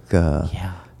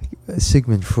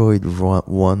 Sigmund Freud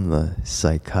won the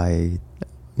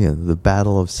the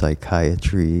battle of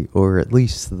psychiatry, or at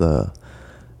least the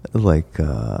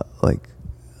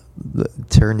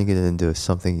turning it into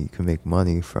something you can make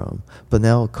money from. But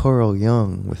now Carl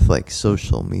Jung with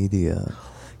social media,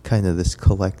 kind of this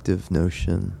collective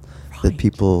notion that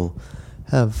people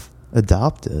have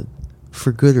adopted,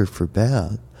 for good or for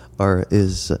bad,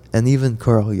 and even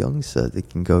Carl Jung said it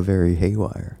can go very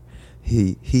haywire.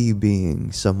 He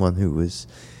being someone who was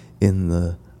in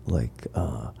the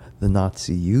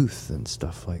Nazi youth and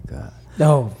stuff like that.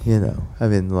 Oh.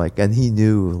 And he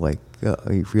knew,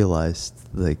 he realized,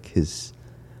 his,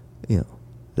 that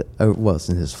it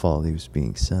wasn't his fault he was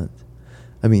being sent.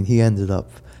 I mean, he ended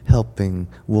up helping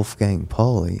Wolfgang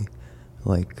Pauli,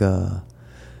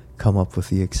 come up with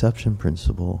the exception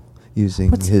principle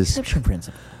using What's the exception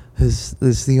principle? I think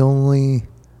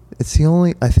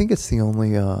it's the only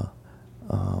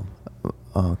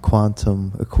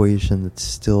quantum equation that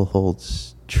still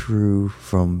holds true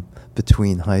from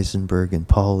between Heisenberg and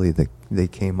Pauli. That they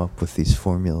came up with these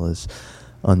formulas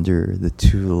under the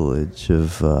tutelage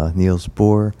of Niels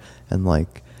Bohr, and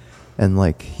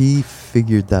he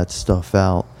figured that stuff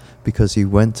out because he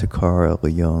went to Carl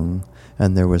Jung,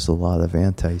 and there was a lot of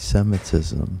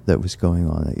anti-Semitism that was going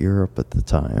on in Europe at the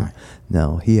time. Right.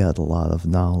 Now, he had a lot of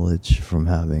knowledge from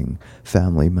having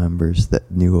family members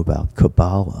that knew about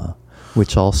Kabbalah,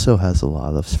 which also has a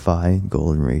lot of phi and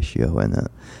golden ratio in it,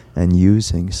 and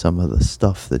using some of the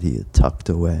stuff that he had tucked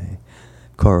away.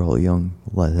 Carl Jung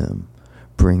let him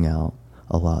bring out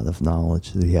a lot of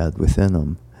knowledge that he had within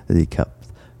him that he kept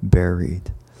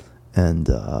buried, and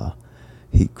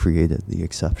he created the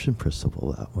exception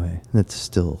principle that way, and it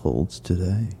still holds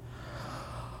today.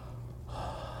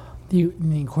 The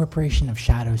incorporation of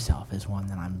shadow self is one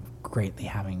that I'm greatly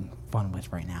having fun with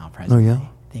right now, presently. Oh, yeah?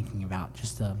 Thinking about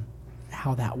just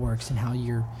how that works and how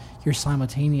you're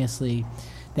simultaneously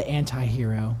the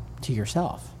anti-hero to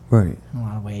yourself. Right. In a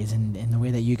lot of ways, and the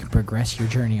way that you can progress your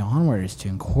journey onward is to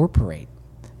incorporate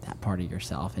that part of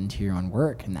yourself into your own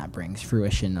work, and that brings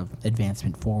fruition of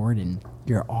advancement forward in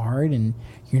your art and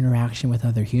your interaction with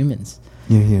other humans.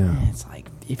 Yeah. And it's like,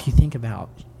 if you think about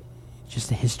just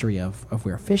the history of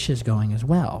where Fish is going as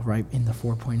well, right, in the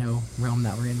 4.0 realm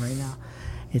that we're in right now,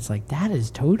 it's like that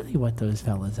is totally what those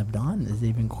fellas have done, is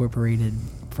they've incorporated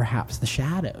perhaps the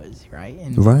shadows, right?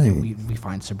 And right. We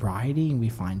find sobriety,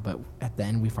 and but at the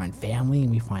end we find family, and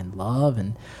we find love,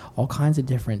 and all kinds of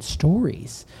different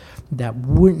stories that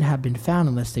wouldn't have been found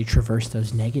unless they traversed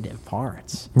those negative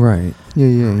parts. Right.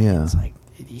 Yeah. It's like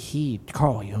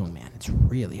Carl Jung, man, it's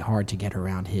really hard to get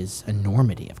around his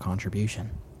enormity of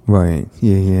contribution. Right.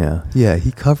 Yeah.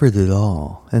 He covered it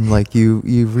all, and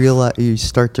you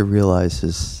start to realize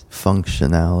his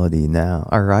functionality now,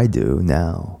 or I do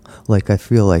now. I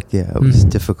feel it was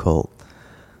difficult.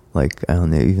 I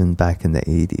don't know, even back in the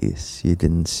 80s, you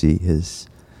didn't see his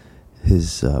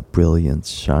brilliance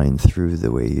shine through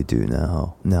the way you do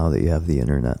now. Now that you have the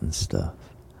internet and stuff.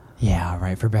 Yeah.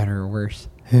 Right. For better or worse.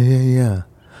 Yeah.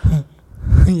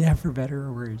 Yeah, for better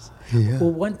or worse. Yeah.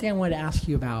 Well, one thing I wanted to ask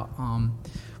you about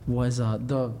was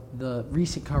the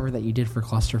recent cover that you did for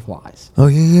Cluster Flies. Oh,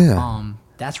 yeah.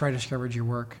 That's where I discovered your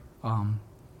work.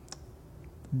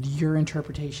 Your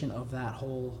interpretation of that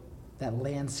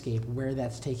landscape, where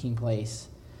that's taking place.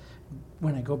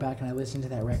 When I go back and I listen to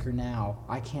that record now,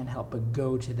 I can't help but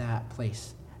go to that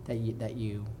place that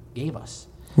you gave us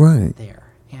Right.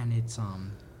 there, and it's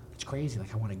crazy.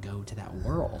 Like, I want to go to that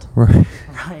world. Right.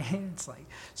 Right. It's like,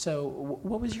 so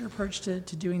what was your approach to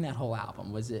doing that whole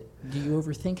album? Was it, do you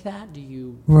overthink that? Do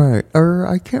you? Right. Or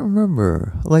I can't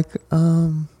remember. Like,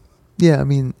 yeah, I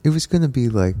mean, it was going to be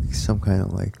like some kind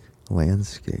of like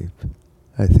landscape,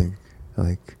 I think.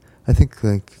 Like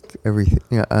everything,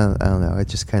 yeah, I don't know. I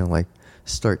just kind of like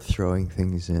start throwing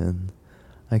things in.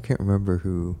 I can't remember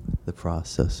who the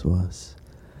process was.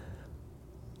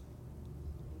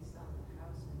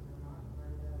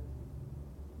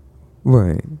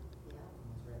 Right.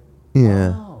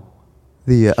 Yeah.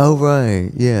 Oh.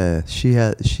 Right. Yeah.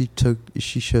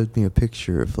 She showed me a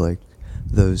picture of like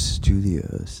those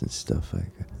studios and stuff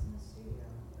like that.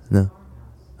 No.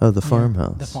 Oh, the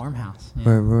farmhouse. The farmhouse.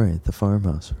 Yeah. Right. The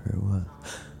farmhouse where it was.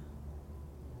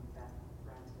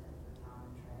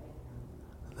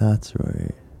 That's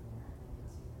right.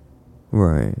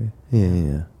 Right.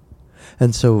 Yeah.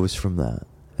 And so it was from that.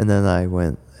 And then I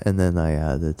went, and then I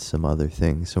added some other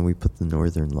things, and we put the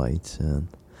Northern Lights in.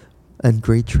 And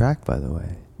great track, by the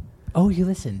way. Oh, you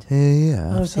listened?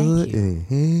 Yeah, Oh, absolutely.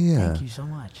 thank you. Yeah. Thank you so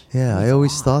much. Yeah, It I was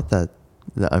always odd. thought that,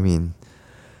 I mean,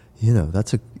 you know,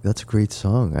 that's a great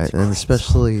song. It's a And great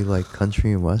especially like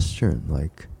country and western,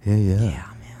 like, yeah. Yeah,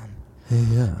 man.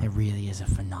 Yeah. It really is a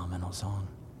phenomenal song.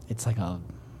 It's like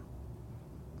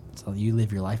so you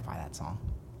live your life by that song.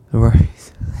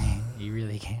 Right. You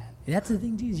really can. That's the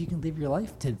thing too, is you can live your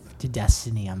life to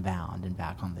Destiny Unbound and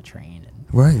Back on the Train, and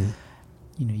Right.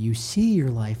 you know, you see your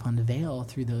life unveil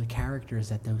through the characters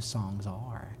that those songs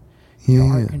are. Yeah.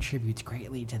 Your art contributes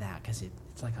greatly to that, because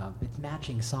it's like it's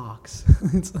matching socks.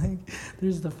 It's like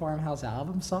there's the Farmhouse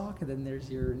album sock, and then there's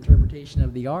your interpretation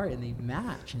of the art, and they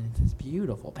match, and it's this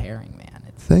beautiful pairing, man.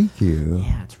 Thank you.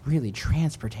 Yeah, it's really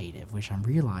transportative, which I'm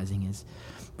realizing is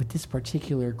with this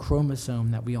particular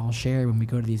chromosome that we all share when we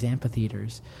go to these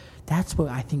amphitheaters. That's what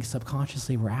I think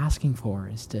subconsciously we're asking for,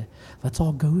 is to let's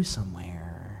all go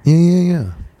somewhere.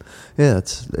 Yeah. Yeah,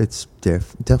 it's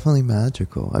definitely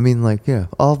magical. I mean, like, yeah,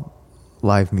 all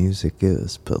live music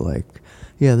is, but like,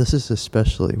 yeah, this is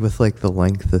especially with like the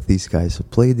length that these guys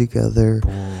have played together,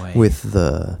 Boy. with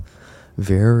the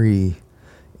very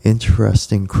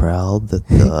interesting crowd that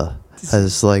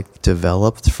has like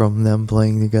developed from them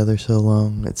playing together so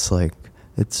long. It's like,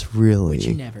 it's really Which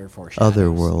you never foreshadows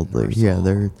otherworldly. in our Yeah,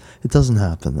 soul. it doesn't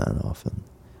happen that often.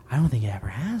 I don't think it ever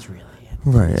has, really.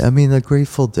 Right. I mean, the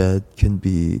Grateful Dead can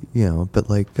be, you know, but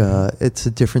like, it's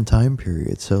a different time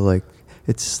period. So like,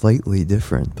 it's slightly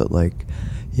different, but like,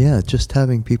 yeah, just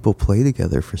having people play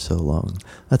together for so long,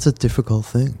 that's a difficult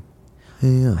thing.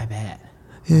 Yeah. I bet.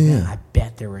 Yeah. I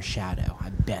bet there was shadow. I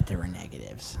bet there were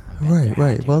negatives. I bet there had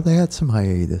Right. to. Well, they had some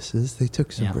hiatuses. They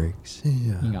took some Yeah. breaks.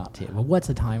 Yeah. You got to. But what's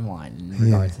a timeline in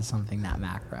regards to something that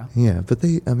macro? Yeah, but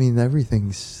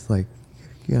everything's like,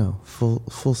 you know,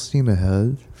 full steam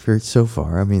ahead for so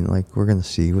far. I mean, like, we're going to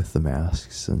see with the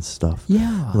masks and stuff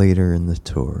Yeah. later in the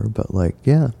tour, but like,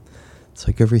 yeah, it's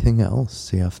like everything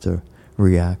else. You have to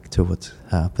react to what's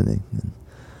happening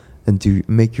and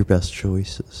make your best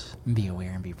choices. Be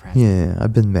aware and be present. Yeah,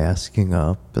 I've been masking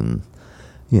up, and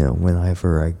you know,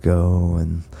 whenever I go,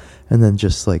 and then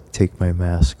just like take my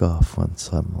mask off once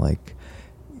I'm like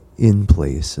in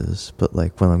places, but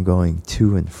like when I'm going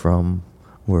to and from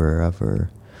wherever,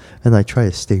 and I try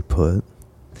to stay put,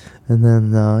 and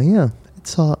then yeah,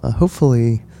 it's all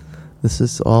hopefully this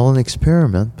is all an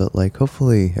experiment, but like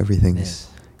hopefully everything's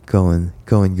going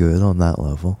good on that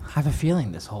level. I have a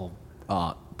feeling this whole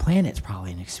planet's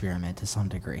probably an experiment to some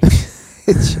degree.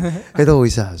 It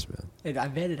always has been. I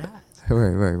bet it has.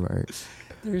 Right.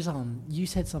 There's you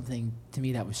said something to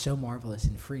me that was so marvelous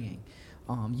and freeing.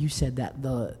 You said that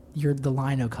the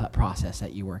lino cut process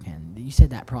that you work in, you said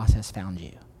that process found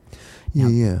you. Now,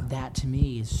 Yeah. That to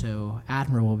me is so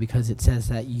admirable, because it says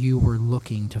that you were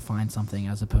looking to find something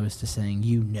as opposed to saying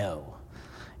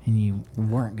and you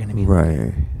weren't going to be Right.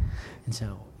 looking. And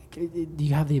so, do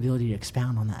you have the ability to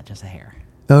expound on that just a hair?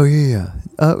 Oh yeah.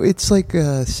 It's like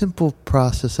a simple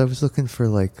process. I was looking for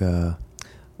like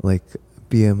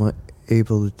being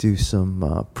able to do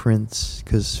some prints,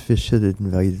 because Fish had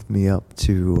invited me up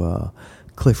to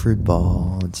Clifford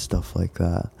Ball and stuff like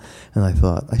that, and I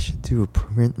thought I should do a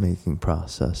printmaking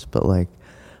process. But like,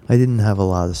 I didn't have a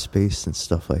lot of space and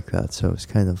stuff like that, so it was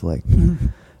kind of like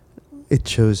it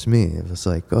chose me. It was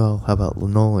like, oh, how about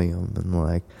linoleum? And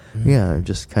like, yeah,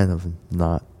 just kind of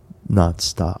not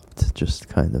stopped. Just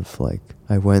kind of like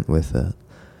I went with it.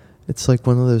 It's like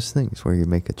one of those things where you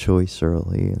make a choice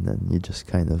early and then you just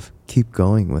kind of keep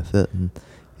going with it. And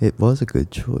it was a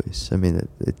good choice. I mean,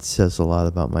 it says a lot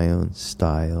about my own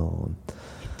style. And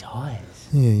It does.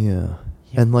 yeah.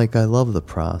 And like, I love the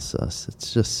process.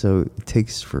 It's just so, it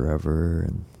takes forever.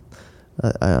 And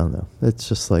I don't know. It's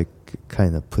just like,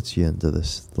 kind of puts you into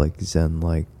this like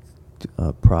Zen-like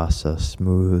process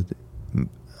mood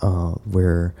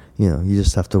where, you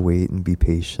just have to wait and be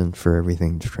patient for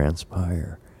everything to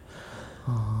transpire.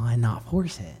 And not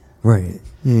force it. Right.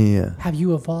 Yeah. Have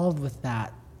you evolved with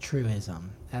that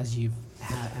truism as you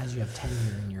have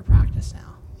tenure in your practice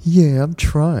now? Yeah, I'm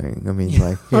trying. I mean,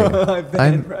 like, yeah.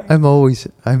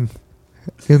 I'm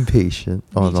impatient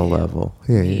on a level.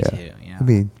 Yeah, Me yeah. too, yeah. I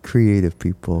mean, creative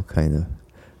people kind of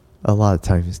a lot of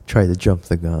times try to jump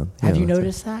the gun. Have you it's like-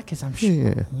 noticed that? Because I'm sure.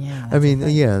 Yeah. Yeah. I mean,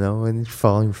 yeah, no, and you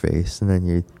fall on your face, and then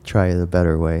you try it a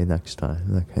better way next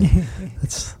time. Okay,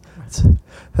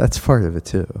 that's part of it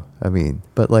too. I mean,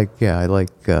 but like, yeah, I like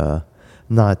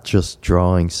not just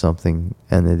drawing something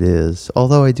and it is.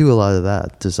 Although I do a lot of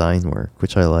that design work,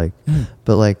 which I like.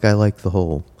 But like, I like the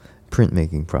whole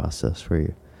printmaking process where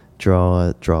you draw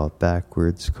it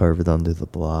backwards, carve it under the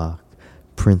block,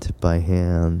 print it by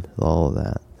hand, all of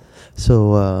that.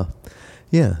 So,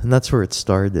 yeah, and that's where it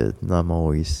started. And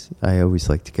I always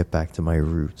like to get back to my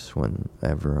roots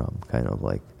whenever I'm kind of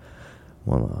like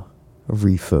want to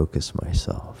refocus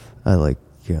myself. I like,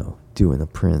 doing a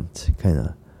print kind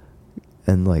of,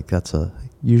 and like that's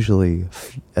usually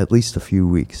at least a few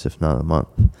weeks, if not a month.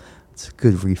 It's a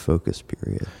good refocus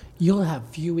period. You'll have a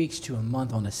few weeks to a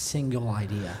month on a single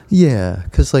idea. Yeah,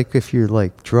 because like if you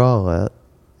like draw it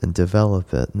and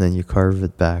develop it, and then you carve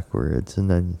it backwards, and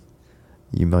then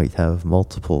you might have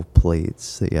multiple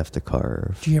plates that you have to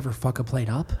carve. Do you ever fuck a plate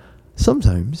up?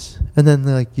 Sometimes. And then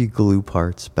like you glue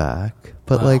parts back.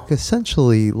 But Wow. like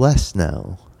essentially less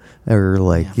now. Or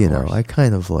like, Yeah, of course. I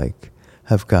kind of like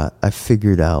I've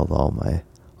figured out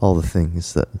all the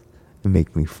things that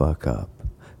make me fuck up.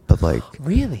 But like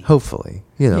Really? hopefully,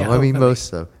 Yeah, I mean hopefully.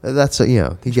 most of that's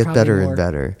you get probably better more- and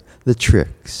better. The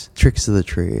tricks of the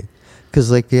trade.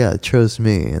 Cuz like it chose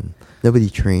me and nobody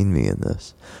trained me in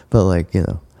this. But like,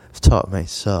 I've taught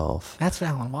myself. That's what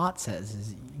Alan Watts says,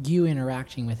 is you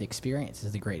interacting with experience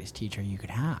is the greatest teacher you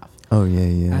could have. Oh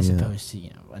yeah, As yeah. opposed to,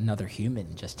 another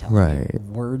human just telling Right. you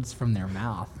words from their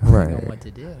mouth. You know Right. what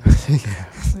to do.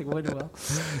 It's like, well.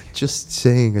 Just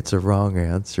saying it's a wrong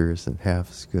answer isn't half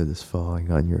as good as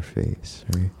falling on your face,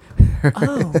 right?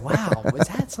 Oh, wow.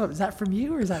 Is that from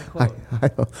you or is that a quote?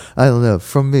 I don't know,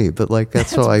 from me, but like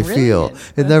that's how I That's feel.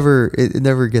 brilliant. It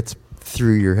never gets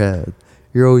through your head.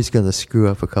 You're always going to screw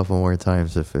up a couple more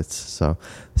times if it's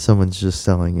someone's just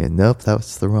telling you, nope, that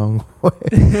was the wrong way.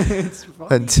 It's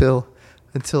funny.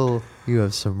 Until you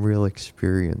have some real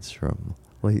experience from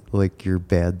like your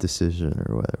bad decision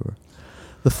or whatever.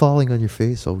 The falling on your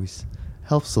face always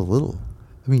helps a little.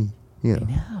 I mean, I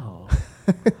know.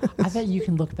 I bet you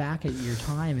can look back at your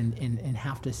time and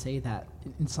have to say that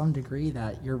in some degree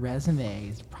that your resume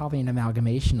is probably an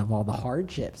amalgamation of all the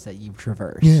hardships that you've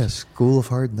traversed. Yeah, School of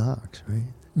Hard Knocks, right?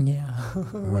 Yeah.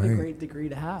 What a Right. great degree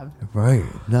to have. Right.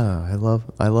 No,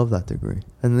 I love that degree.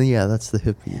 And then, yeah, that's the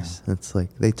hippies. Yeah. It's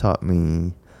like they taught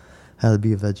me how to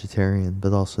be a vegetarian,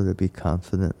 but also to be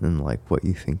confident in like what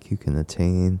you think you can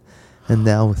attain. And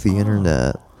now with the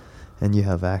internet, and you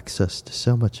have access to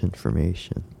so much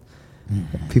information,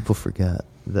 people forget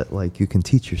that like you can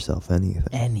teach yourself anything.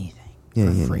 Anything. Yeah,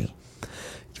 for yeah, free. yeah.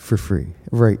 For free,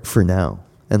 right? For now,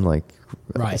 and like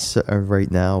Right.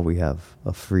 right now we have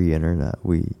a free internet.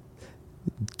 We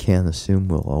can't assume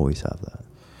we'll always have that.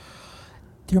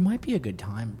 There might be a good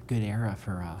era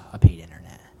for a paid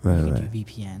internet. Right, You can right. do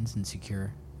VPNs and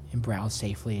secure and browse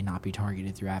safely and not be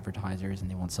targeted through advertisers, and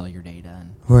they won't sell your data. And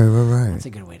Right. that's a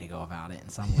good way to go about it in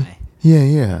some way.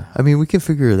 Yeah. I mean, we can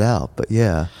figure it out, but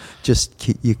yeah,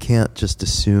 you can't just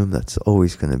assume that's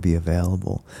always going to be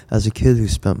available. As a kid who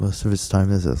spent most of his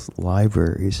time at the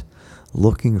libraries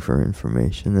looking for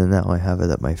information, and now I have it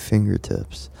at my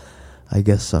fingertips, I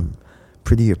guess I'm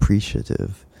pretty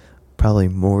appreciative, probably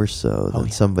more so than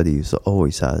yeah. somebody who's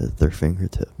always had it at their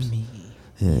fingertips. Me.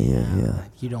 Yeah.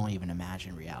 You don't even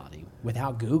imagine reality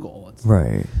without Google. It's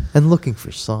Right. And looking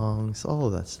for songs, all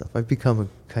of that stuff. I've become a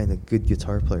kind of good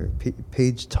guitar player.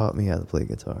 Paige taught me how to play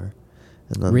guitar.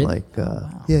 And then Really? like,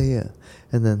 Wow. yeah.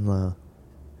 And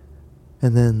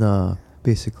then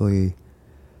basically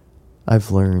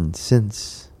I've learned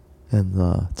since,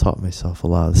 and taught myself a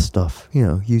lot of stuff.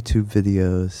 YouTube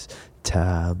videos,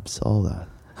 tabs, all that.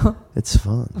 It's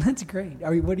fun. That's great.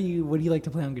 What do you like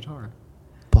to play on guitar?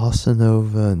 Bossa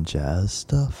Nova and jazz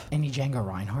stuff. Any Django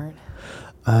Reinhardt?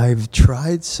 I've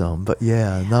tried some, but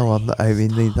no, I'm not, I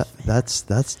mean, that's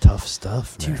tough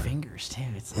stuff, man. 2 fingers, too.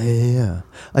 It's Yeah.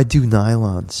 I do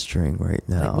nylon string right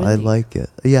now. Like I Whitney? like it.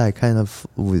 Yeah, I kind of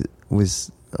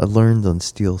I learned on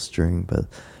steel string, but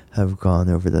have gone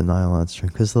over to nylon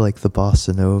string because I like the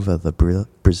bossa nova, the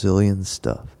Brazilian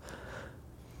stuff.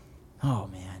 Oh,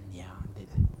 man, yeah.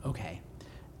 Okay.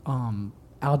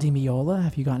 Al Di Meola,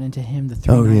 have you gotten into him? The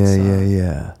 3 nights,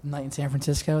 Yeah. Night in San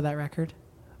Francisco, that record?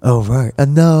 Oh, right.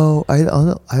 No,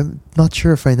 I'm not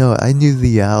sure if I know it. I knew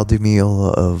the Al Di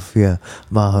Meola of,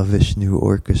 Mahavishnu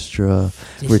Orchestra,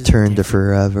 This Return is to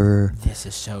different. Forever. This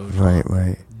is so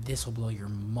Right. This will blow your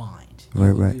mind.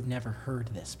 Right. You've never heard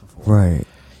this before. Right.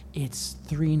 It's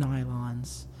 3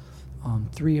 nylons,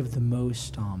 3 of the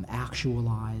most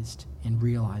actualized and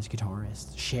realized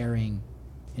guitarists sharing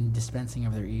and dispensing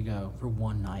of their ego for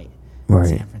one night Right.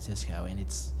 in San Francisco, and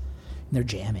they're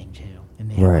jamming too, and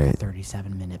they have like a Right.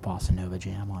 37-minute bossa nova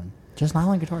jam on just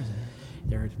nylon guitars.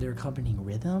 They're accompanying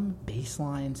rhythm, bass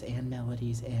lines, and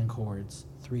melodies and chords.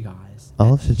 3 guys.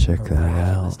 I'll have to check that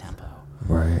Miraculous out. Tempo.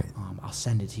 Right. I'll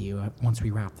send it to you once we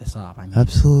wrap this up. I mean,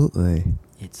 Absolutely.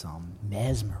 it's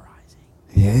mesmerizing.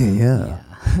 Yeah.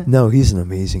 No, he's an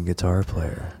amazing guitar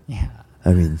player. Yeah.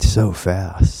 I mean, so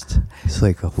fast. It's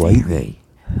like a lightning.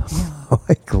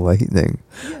 Like lightning.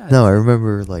 Yeah, No, I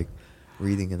remember like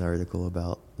reading an article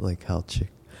about like how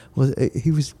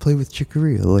he was played with Chick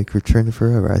Corea, like Return to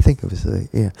Forever. I think it was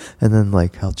and then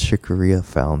like how Chick Corea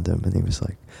found him, and he was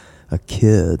like a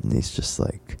kid, and he's just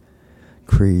like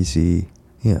crazy,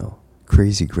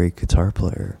 crazy great guitar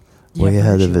player, way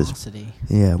ahead of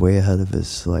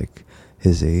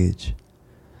his age.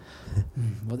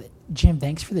 Well, Jim,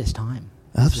 thanks for this time.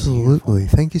 This was Absolutely. beautiful.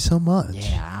 Thank you so much.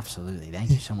 Yeah, absolutely.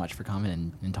 Thank you so much for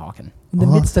coming and talking. In the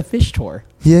midst of Fish Tour.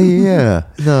 Yeah.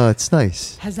 No, it's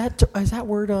nice. Has that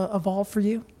word evolved for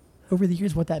you over the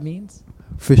years, what that means?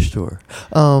 Fish tour.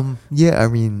 Yeah, I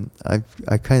mean, I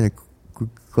kind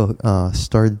of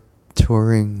started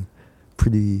touring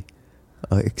pretty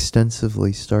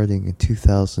extensively starting in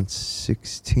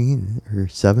 2016 or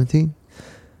 17,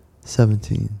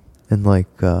 and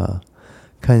like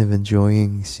kind of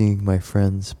enjoying seeing my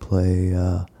friends play.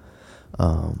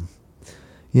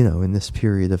 In this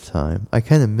period of time, I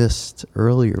kind of missed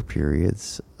earlier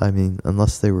periods. I mean,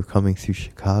 unless they were coming through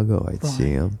Chicago, I'd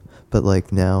see them. But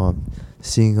like now, I'm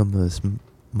seeing them as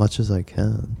much as I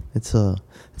can. It's a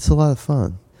lot of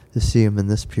fun to see them in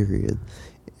this period,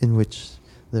 in which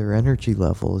their energy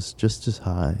level is just as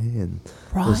high, and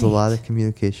there's a lot of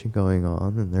communication going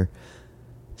on, and they're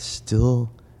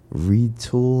still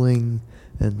retooling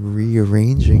and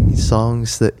rearranging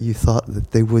songs that you thought that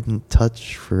they wouldn't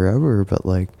touch forever. But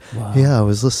like, I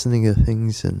was listening to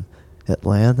things in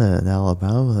Atlanta and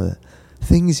Alabama,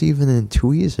 things even in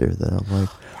Tweezer that I'm like,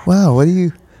 wow, what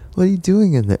are you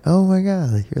doing in there? Oh my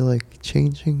God, you're like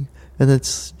changing, and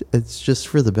it's just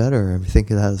for the better. I think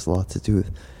it has a lot to do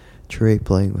with Trey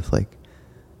playing with like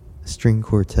string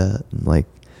quartet and like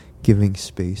giving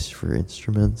space for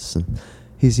instruments, and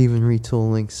he's even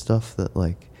retooling stuff that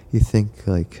like you think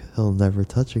like he'll never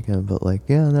touch again, but like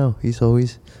he's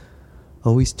always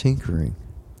tinkering.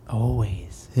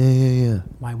 Always. Yeah.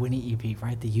 Why wouldn't you be,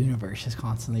 right? The universe is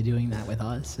constantly doing that with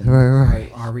us. And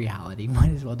Right. Our reality,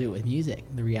 might as well do it with music.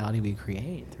 The reality we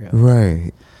create through it.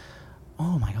 Right.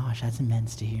 Oh my gosh, that's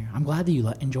immense to hear. I'm glad that you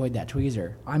enjoyed that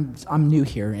tweezer. I'm new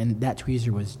here, and that tweezer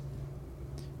was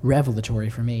revelatory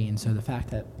for me, and so the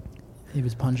fact that it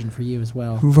was pungent for you as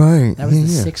well. Right. That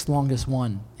was the 6th longest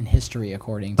one in history,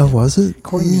 according to was it?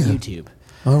 According to YouTube.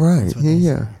 All right. That's what they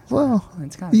say. Well,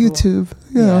 It's kinda YouTube.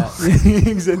 Cool. Yeah.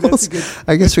 That's good.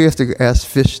 I guess we have to ask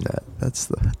Fishnet. That's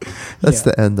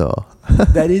the end all.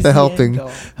 That is the end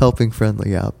all. helping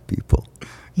friendly app people.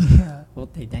 Yeah. Well,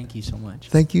 hey, thank you so much.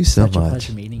 Thank you so Such much. a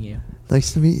pleasure meeting you.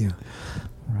 Nice to meet you.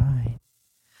 Right.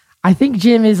 I think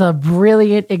Jim is a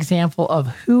brilliant example of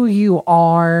who you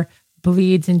are,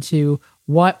 bleeds into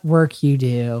what work you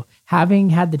do.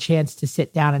 Having had the chance to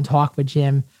sit down and talk with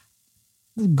Jim,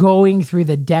 going through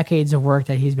the decades of work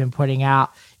that he's been putting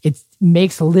out, it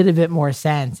makes a little bit more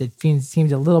sense. It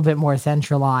seems a little bit more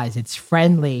centralized. It's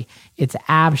friendly. It's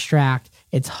abstract.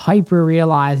 It's hyper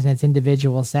realized in its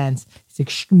individual sense.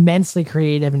 It's immensely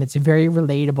creative, and it's very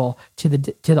relatable to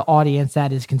the audience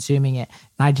that is consuming it.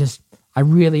 And I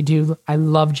really do. I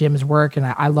love Jim's work, and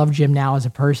I love Jim now as a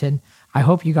person. I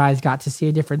hope you guys got to see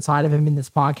a different side of him in this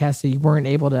podcast that you weren't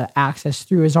able to access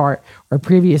through his art or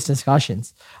previous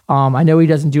discussions. I know he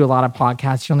doesn't do a lot of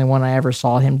podcasts. The only one I ever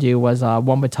saw him do was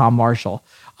one with Tom Marshall,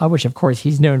 which of course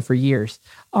he's known for years.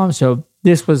 So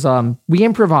this was, we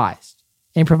improvised.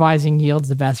 Improvising yields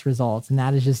the best results. And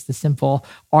that is just the simple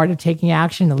art of taking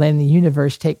action and letting the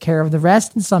universe take care of the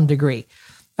rest in some degree.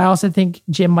 I also think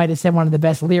Jim might have said one of the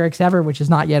best lyrics ever, which is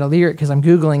not yet a lyric because I'm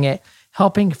Googling it,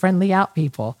 helping friendly out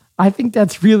people. I think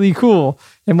that's really cool.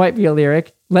 It might be a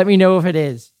lyric. Let me know if it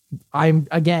is.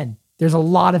 There's a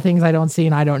lot of things I don't see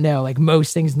and I don't know, like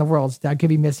most things in the world. So I could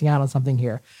be missing out on something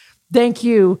here. Thank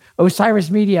you, Osiris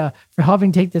Media, for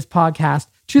helping take this podcast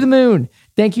to the moon.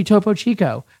 Thank you, Topo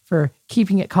Chico, for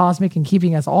keeping it cosmic and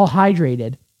keeping us all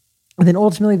hydrated. And then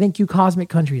ultimately, thank you, Cosmic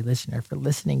Country listener, for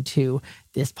listening to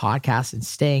this podcast and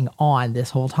staying on this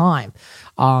whole time.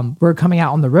 We're coming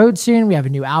out on the road soon. We have a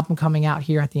new album coming out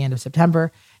here at the end of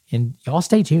September. And y'all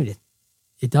stay tuned.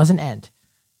 It doesn't end.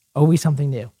 Always something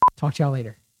new. Talk to y'all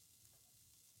later.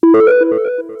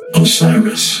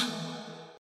 Osiris.